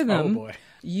you hear them,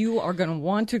 you are going to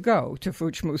want to go to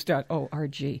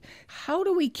foodschmooze.org. How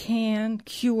do we can,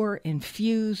 cure,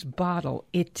 infuse, bottle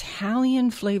Italian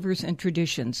flavors and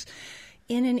traditions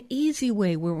in an easy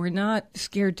way where we're not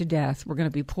scared to death, we're going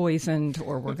to be poisoned,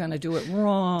 or we're going to do it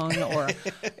wrong, or,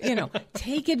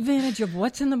 take advantage of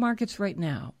what's in the markets right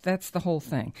now? That's the whole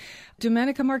thing.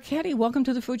 Domenica Marchetti, welcome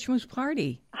to the Food Schmooze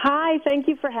Party. Hi, thank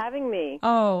you for having me.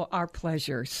 Oh, our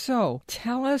pleasure. So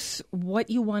tell us what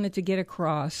you wanted to get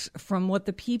across from what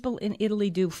the people in Italy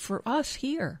do for us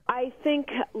here. I think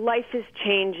life is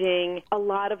changing. A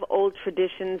lot of old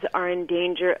traditions are in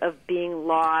danger of being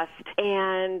lost,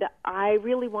 and I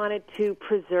really wanted to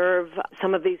preserve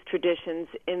some of these traditions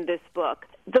in this book.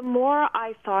 The more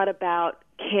I thought about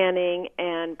canning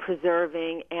and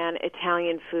preserving and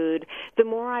Italian food, the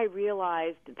more I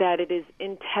realized that it is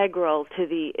integral to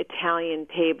the Italian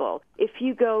table. If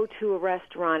you go to a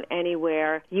restaurant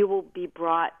anywhere, you will be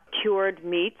brought cured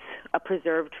meats, a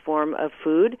preserved form of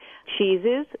food,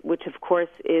 cheeses, which of course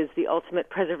is the ultimate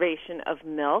preservation of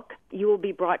milk. You will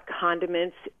be brought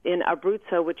condiments. In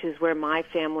Abruzzo, which is where my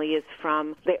family is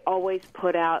from, they always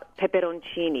put out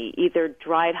peperoncini, either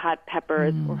dried hot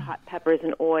peppers or hot peppers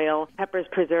in oil, peppers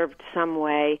preserved some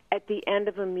way. At the end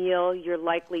of a meal, you're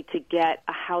likely to get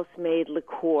a house-made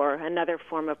liqueur, another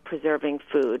form of preserving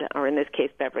food, or in this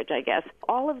case, beverage, I guess.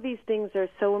 All of these things are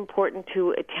so important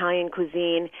to Italian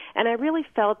cuisine, and I really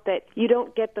felt that you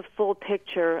don't get the full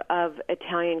picture of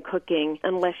Italian cooking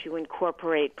unless you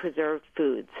incorporate preserved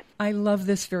foods. I love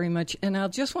this very much, and I'll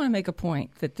just want to make a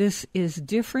point that this is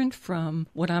different from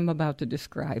what I'm about to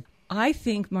describe. I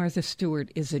think Martha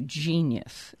Stewart is a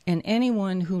genius, and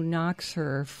anyone who knocks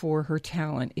her for her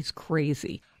talent is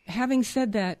crazy. Having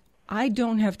said that, I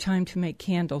don't have time to make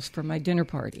candles for my dinner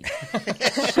party.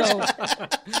 So,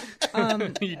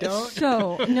 you don't?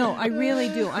 So, no, I really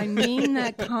do. I mean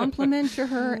that compliment to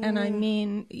her, and I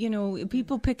mean,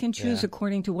 people pick and choose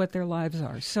according to what their lives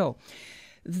are. So,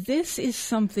 this is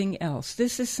something else.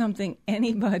 This is something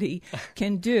anybody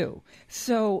can do.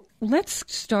 So let's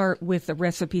start with the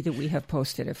recipe that we have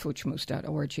posted at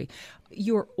foodschmooze.org.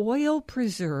 Your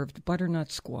oil-preserved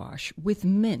butternut squash with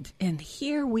mint. And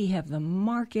here we have the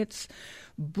markets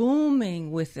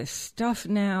booming with this stuff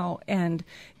now. And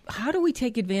how do we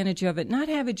take advantage of it? Not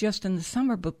have it just in the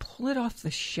summer, but pull it off the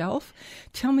shelf?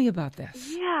 Tell me about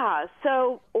this. Yeah,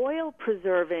 so oil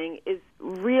preserving is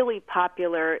really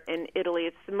popular in Italy.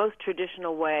 It's the most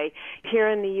traditional way. Here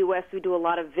in the U.S., we do a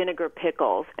lot of vinegar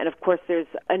pickles, and of course there's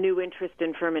a new interest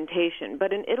in fermentation.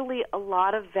 But in Italy, a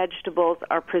lot of vegetables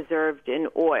are preserved in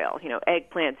oil,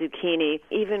 eggplant, zucchini,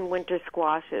 even winter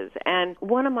squashes. And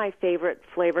one of my favorite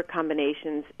flavor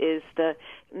combinations is the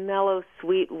mellow,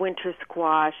 sweet winter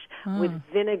squash with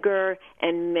vinegar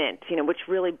and mint, which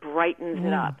really brightens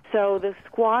it up. So the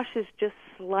squash is just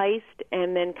sliced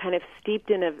and then kind of steeped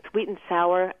in a sweet and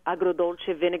sour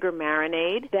agrodolce vinegar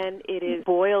marinade. Then it is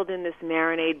boiled in this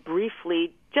marinade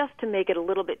briefly just to make it a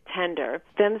little bit tender.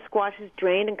 Then the squash is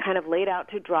drained and kind of laid out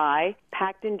to dry,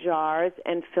 packed in jars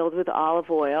and filled with olive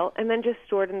oil, and then just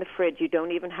stored in the fridge. You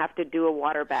don't even have to do a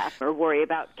water bath or worry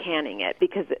about canning it,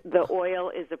 because the oil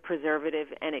is a preservative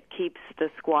and it keeps the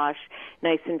squash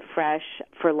nice and fresh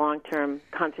for long-term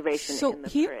conservation in the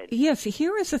fridge. Yes,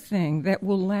 here is a thing that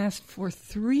will last for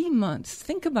 3 months.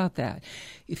 Think about that.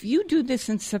 If you do this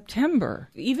in September,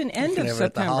 even end of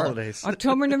September,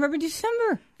 October, November,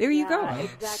 December, there you go.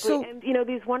 Exactly. So, and,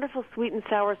 these wonderful sweet and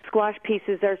sour squash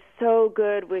pieces are so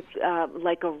good with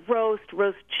like a roast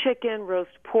chicken,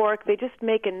 roast pork. They just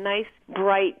make a nice,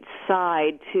 bright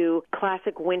side to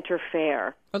classic winter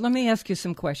fare. But let me ask you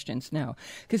some questions now,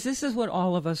 because this is what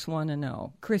all of us want to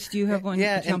know. Chris, do you have one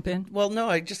to jump in? Well, no,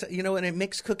 and it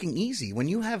makes cooking easy. When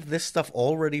you have this stuff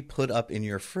already put up in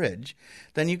your fridge,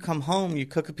 then you come home, you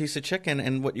cook a piece of chicken,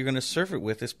 and what you're going to serve it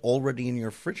with is already in your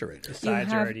refrigerator. The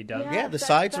sides are already done. Yeah, the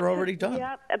sides are already done.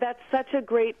 Yeah, that's such a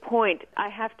great point. I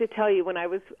have to tell you, when I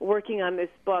was working on this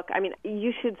book, I mean,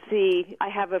 you should see, I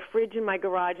have a fridge in my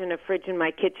garage and a fridge in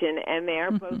my kitchen, and they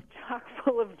are both chock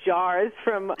full of jars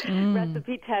from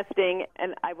recipe testing,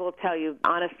 and I will tell you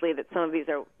honestly that some of these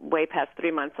are way past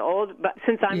 3 months old, but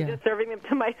since I'm just serving them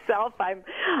to myself,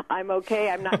 I'm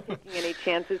okay. I'm not taking any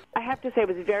chances. I have to say I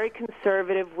was very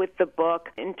conservative with the book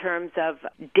in terms of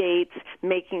dates,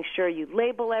 making sure you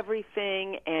label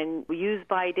everything and use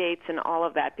by dates and all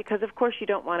of that, because of course you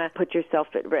don't want to put yourself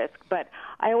at risk. But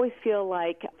I always feel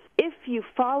like if you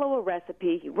follow a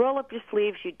recipe, you roll up your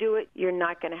sleeves, you do it, you're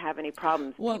not going to have any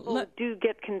problems. Well, people do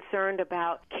get concerned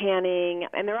about canning,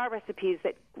 and there are recipes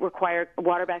that require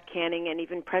water bath canning and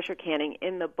even pressure canning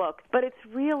in the book. But it's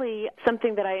really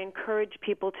something that I encourage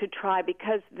people to try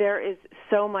because there is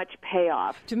so much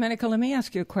payoff. Domenica, let me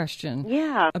ask you a question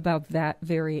about that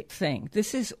very thing.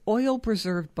 This is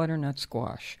oil-preserved butternut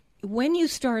squash. When you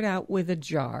start out with a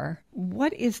jar,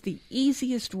 what is the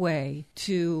easiest way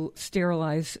to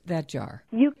sterilize that jar?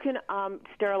 You can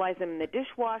sterilize them in the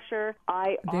dishwasher.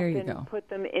 I often put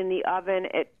them in the oven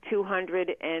at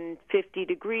 250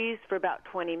 degrees for about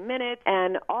 20 minutes,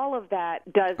 and all of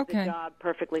that does the job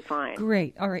perfectly fine.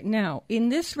 Great. All right. Now, in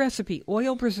this recipe,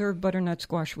 oil-preserved butternut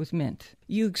squash with mint,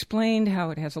 you explained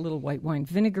how it has a little white wine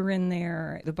vinegar in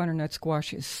there. The butternut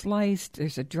squash is sliced.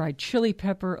 There's a dried chili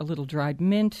pepper, a little dried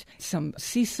mint, some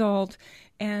sea salt.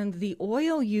 And the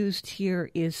oil used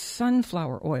here is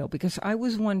sunflower oil, because I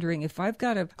was wondering if I've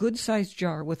got a good-sized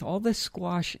jar with all this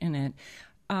squash in it,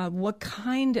 what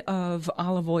kind of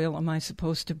olive oil am I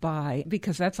supposed to buy?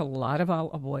 Because that's a lot of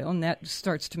olive oil, and that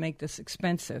starts to make this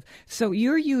expensive. So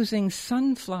you're using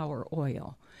sunflower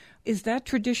oil. Is that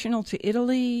traditional to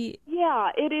Italy? Yeah,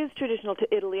 it is traditional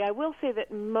to Italy. I will say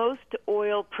that most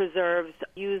oil preserves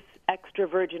use extra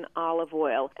virgin olive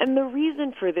oil. And the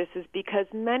reason for this is because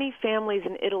many families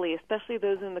in Italy, especially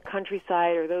those in the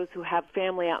countryside or those who have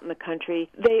family out in the country,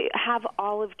 they have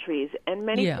olive trees, and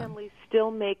many families still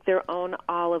make their own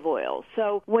olive oil.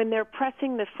 So when they're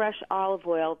pressing the fresh olive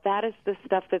oil, that is the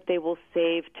stuff that they will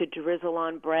save to drizzle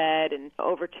on bread and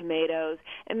over tomatoes,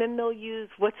 and then they'll use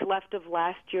what's left of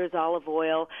last year's olive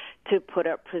oil to put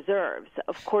up preserves.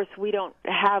 Of course, we don't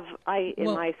have, in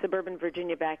my suburban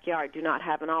Virginia backyard, do not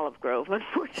have an olive grove,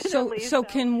 unfortunately. So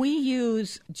can we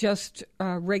use just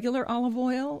regular olive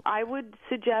oil? I would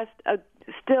suggest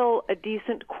still a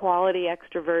decent quality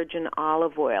extra virgin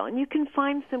olive oil. And you can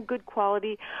find some good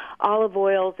quality olive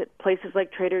oils at places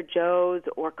like Trader Joe's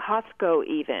or Costco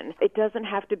even. It doesn't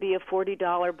have to be a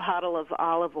 $40 bottle of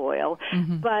olive oil,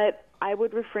 but I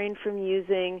would refrain from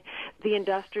using the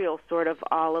industrial sort of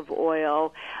olive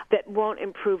oil that won't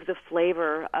improve the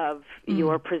flavor of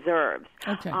your preserves.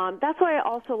 Okay. That's why I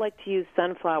also like to use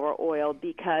sunflower oil,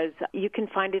 because you can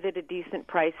find it at a decent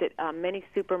price at many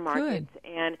supermarkets,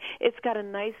 and it's got a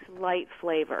nice light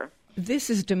flavor. This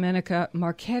is Domenica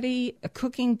Marchetti, a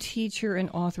cooking teacher and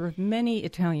author of many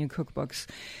Italian cookbooks.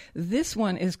 This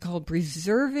one is called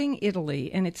Preserving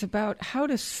Italy, and it's about how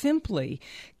to simply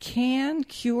can,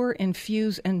 cure,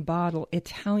 infuse, and bottle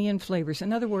Italian flavors.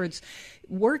 In other words,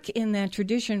 work in that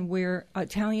tradition where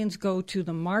Italians go to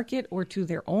the market or to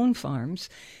their own farms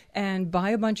and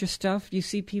buy a bunch of stuff. You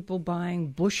see people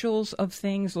buying bushels of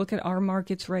things. Look at our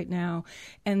markets right now.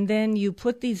 And then you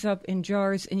put these up in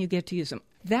jars and you get to use them.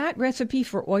 That recipe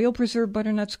for oil-preserved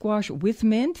butternut squash with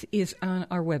mint is on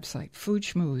our website,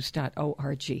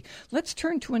 foodschmooze.org. Let's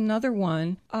turn to another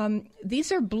one.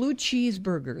 These are blue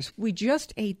cheeseburgers. We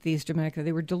just ate these, Domenica.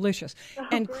 They were delicious.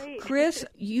 And great. Chris,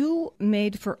 you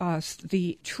made for us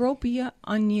the Tropia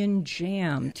onion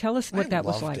jam. Tell us what that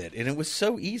was like. I loved it, and it was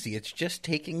so easy. It's just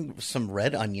taking some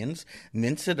red onions,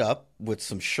 mince it up, with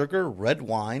some sugar, red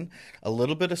wine, a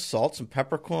little bit of salt, some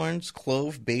peppercorns,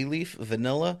 clove, bay leaf,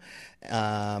 vanilla,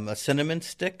 a cinnamon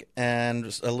stick,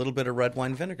 and a little bit of red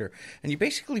wine vinegar. And you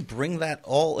basically bring that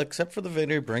all, except for the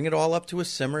vinegar, bring it all up to a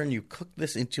simmer, and you cook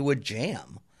this into a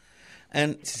jam.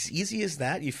 And it's as easy as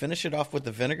that. You finish it off with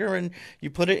the vinegar, and you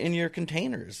put it in your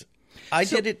containers. I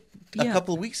did it a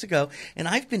couple of weeks ago, and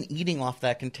I've been eating off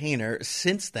that container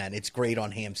since then. It's great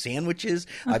on ham sandwiches.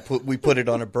 We put it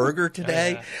on a burger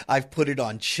today. I've put it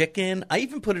on chicken. I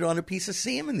even put it on a piece of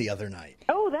salmon the other night.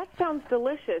 Oh, that sounds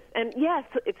delicious. And yes,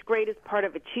 it's great as part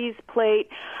of a cheese plate.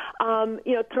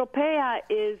 Tropea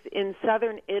is in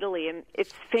southern Italy, and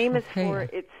it's famous for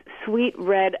its sweet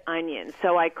red onions.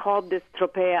 So I called this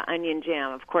Tropea onion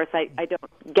jam. Of course, I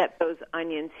don't get those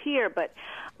onions here, but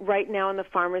right now in the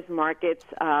farmers markets,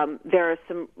 there are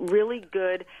some really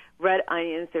good red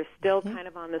onions. They're still kind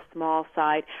of on the small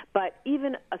side, but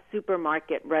even a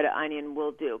supermarket red onion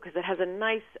will do because it has a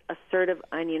nice assertive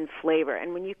onion flavor.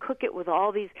 And when you cook it with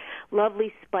all these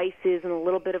lovely spices and a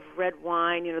little bit of red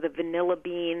wine, the vanilla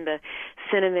bean, the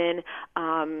cinnamon,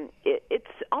 it's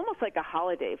almost like a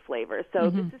holiday flavor. So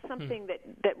this is something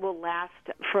that will last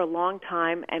for a long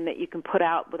time and that you can put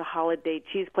out with a holiday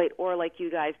cheese plate, or like you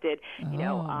guys did,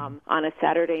 on a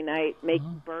Saturday night, make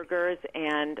burgers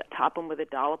and top them with a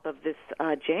dollop of this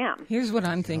jam. Here's what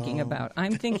I'm thinking about.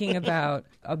 I'm thinking about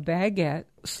a baguette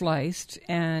sliced,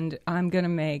 and I'm going to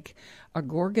make a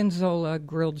gorgonzola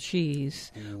grilled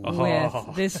cheese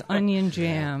with this onion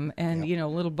jam and, a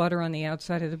little butter on the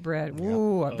outside of the bread.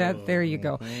 Ooh, there you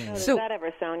go. Does that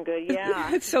ever sound good?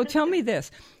 Yeah. So tell me this.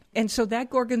 And so that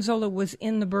gorgonzola was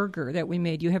in the burger that we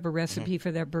made. You have a recipe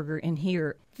for that burger in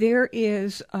here. There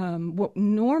is what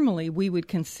normally we would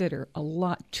consider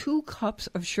 2 cups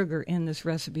of sugar in this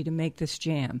recipe to make this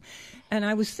jam. And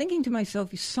I was thinking to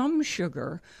myself, some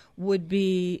sugar would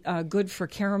be good for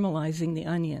caramelizing the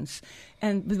onions.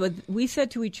 And we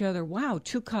said to each other, wow,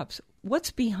 2 cups.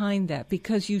 What's behind that?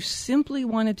 Because you simply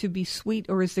want it to be sweet,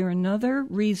 or is there another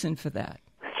reason for that?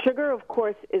 Sugar, of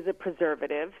course, is a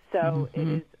preservative, so it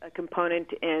is a component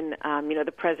in,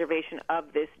 the preservation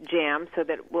of this jam so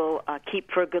that it will keep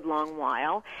for a good long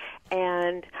while.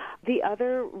 And the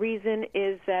other reason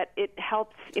is that it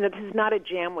helps, this is not a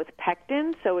jam with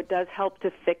pectin, so it does help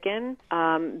to thicken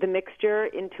the mixture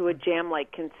into a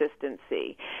jam-like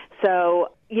consistency.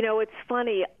 So, it's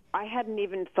funny. I hadn't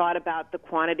even thought about the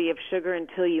quantity of sugar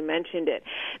until you mentioned it.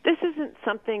 This isn't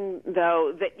something,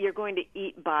 though, that you're going to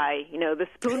eat by, the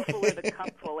spoonful or the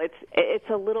cupful. It's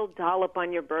a little dollop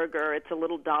on your burger. It's a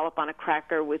little dollop on a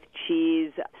cracker with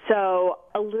cheese. So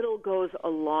a little goes a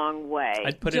long way.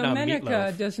 I'd put it on meatloaf.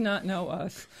 Domenica does not know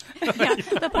us. Yeah,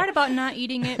 the part about not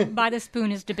eating it by the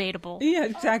spoon is debatable. Yeah,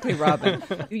 exactly, Robin.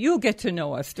 You'll get to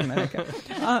know us,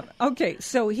 Domenica. Okay,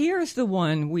 so here's the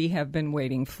one we have been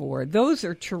waiting for. Those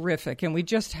are terrific, and we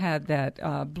just had that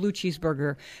blue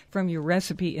cheeseburger from your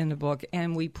recipe in the book,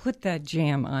 and we put that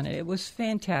jam on it. It was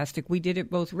fantastic. We did it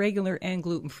both regular and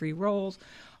gluten-free rolls.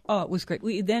 Oh, it was great.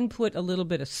 We then put a little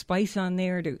bit of spice on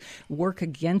there to work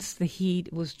against the heat.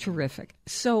 It was terrific.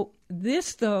 So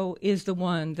this, though, is the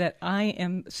one that I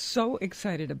am so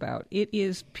excited about. It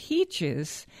is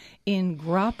peaches in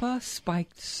grappa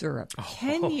spiked syrup.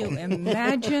 Can you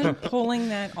imagine pulling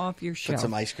that off your shelf? Put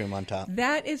some ice cream on top.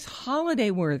 That is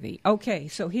holiday worthy. Okay,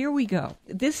 so here we go.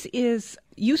 This is,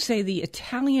 you say, the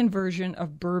Italian version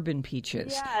of bourbon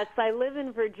peaches. Yes, I live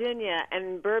in Virginia,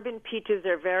 and bourbon peaches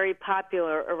are very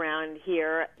popular around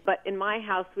here. But in my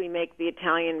house, we make the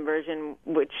Italian version,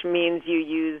 which means you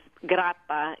use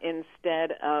grappa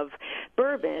instead of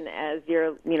bourbon as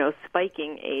your,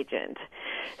 spiking agent.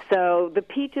 So the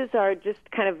peaches are just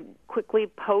kind of quickly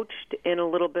poached in a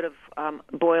little bit of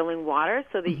boiling water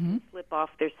so that you can slip off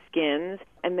their skins.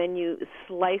 And then you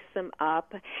slice them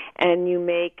up and you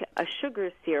make a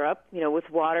sugar syrup, with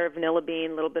water, vanilla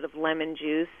bean, a little bit of lemon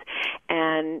juice.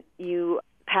 And you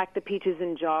pack the peaches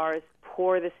in jars,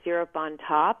 pour the syrup on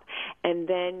top, and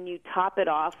then you top it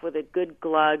off with a good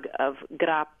glug of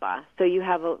grappa. So you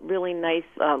have a really nice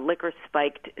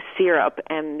liquor-spiked syrup,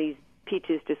 and these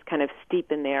peaches just kind of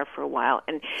steep in there for a while.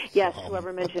 And yes,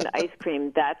 whoever mentioned ice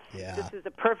cream, this is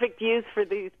a perfect use for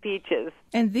these peaches.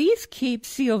 And these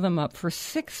seal them up for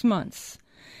 6 months.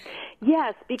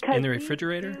 Yes, because in the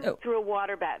refrigerator? Through a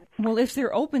water bed. Well, if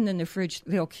they're open in the fridge,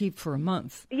 they'll keep for a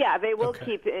month. Yeah, they will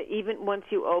keep even once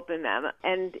you open them.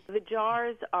 And the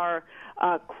jars are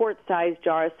quart-sized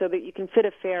jars so that you can fit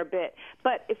a fair bit.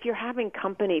 But if you're having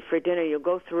company for dinner, you'll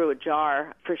go through a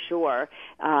jar for sure,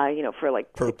 for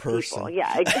like per 6 person. people.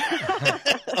 Yeah.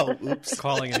 Oh, oops.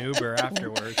 Calling an Uber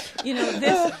afterwards. You know,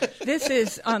 this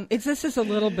is a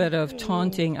little bit of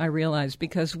taunting, I realize,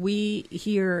 because we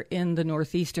here in the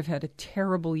Northeast have had a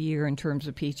terrible year in terms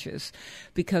of peaches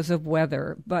because of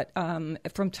weather. But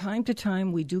from time to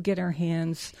time, we do get our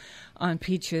hands on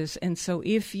peaches. And so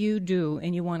if you do,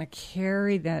 and you want to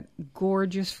carry that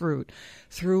gorgeous fruit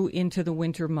through into the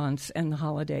winter months and the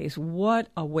holidays, what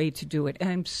a way to do it. And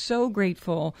I'm so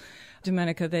grateful,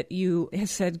 Domenica, that you have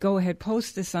said, go ahead,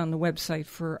 post this on the website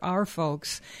for our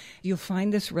folks. You'll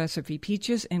find this recipe.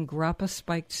 Peaches and grappa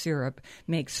spiked syrup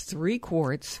makes 3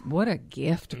 quarts. What a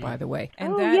gift, by the way.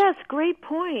 And yes, great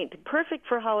point. Perfect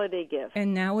for holiday gift.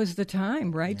 And now is the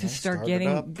time, right, to start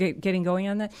getting going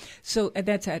on that. So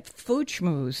that's at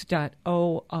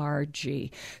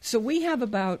foodschmooze.org. So we have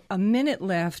about a minute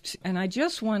left, and I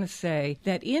just want to say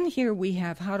that in here we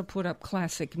have how to put up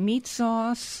classic meat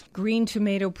sauce, green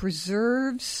tomato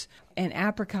preserves, an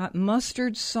apricot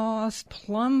mustard sauce,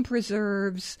 plum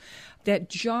preserves, that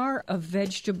jar of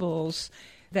vegetables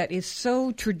that is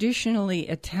so traditionally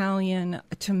Italian,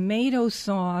 tomato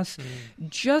sauce,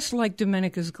 just like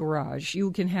Domenica's Garage.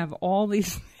 You can have all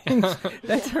these things.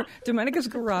 That's her, Domenica's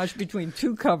Garage between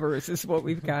 2 covers is what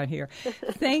we've got here.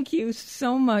 Thank you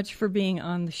so much for being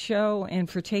on the show and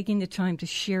for taking the time to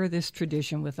share this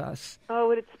tradition with us.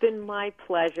 Oh, it's been my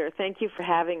pleasure. Thank you for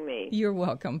having me. You're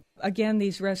welcome. Again,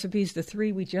 these recipes, the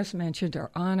 3 we just mentioned,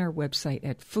 are on our website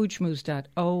at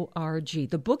foodschmooze.org.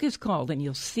 The book is called, and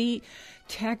you'll see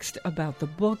text about the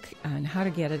book and how to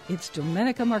get it. It's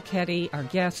Domenica Marchetti, our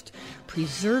guest,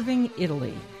 Preserving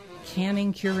Italy: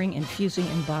 Canning, Curing, Infusing,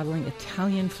 and Bottling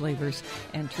Italian Flavors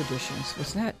and Traditions.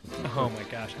 Was that? Oh, my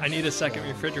gosh. I need a second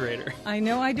refrigerator. I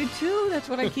know I did, too. That's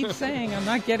what I keep saying. I'm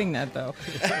not getting that, though.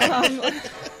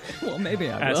 Well, maybe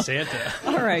I will. Ask Santa.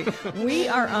 All right. We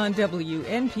are on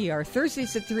WNPR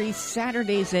Thursdays at 3,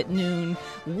 Saturdays at noon.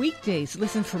 Weekdays,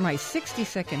 listen for my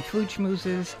 60-second food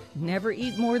schmoozes. Never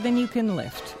eat more than you can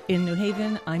lift. In New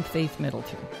Haven, I'm Faith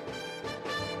Middleton.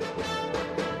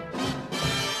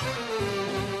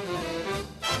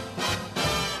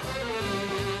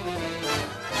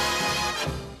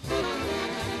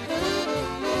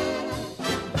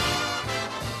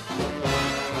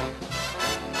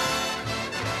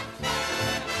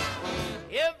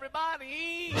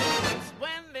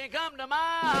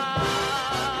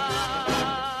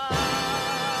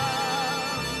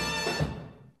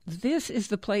 This is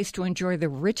the place to enjoy the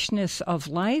richness of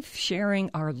life.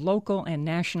 Sharing our local and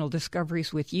national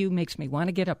discoveries with you makes me want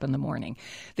to get up in the morning.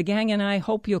 The gang and I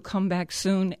hope you'll come back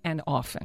soon and often.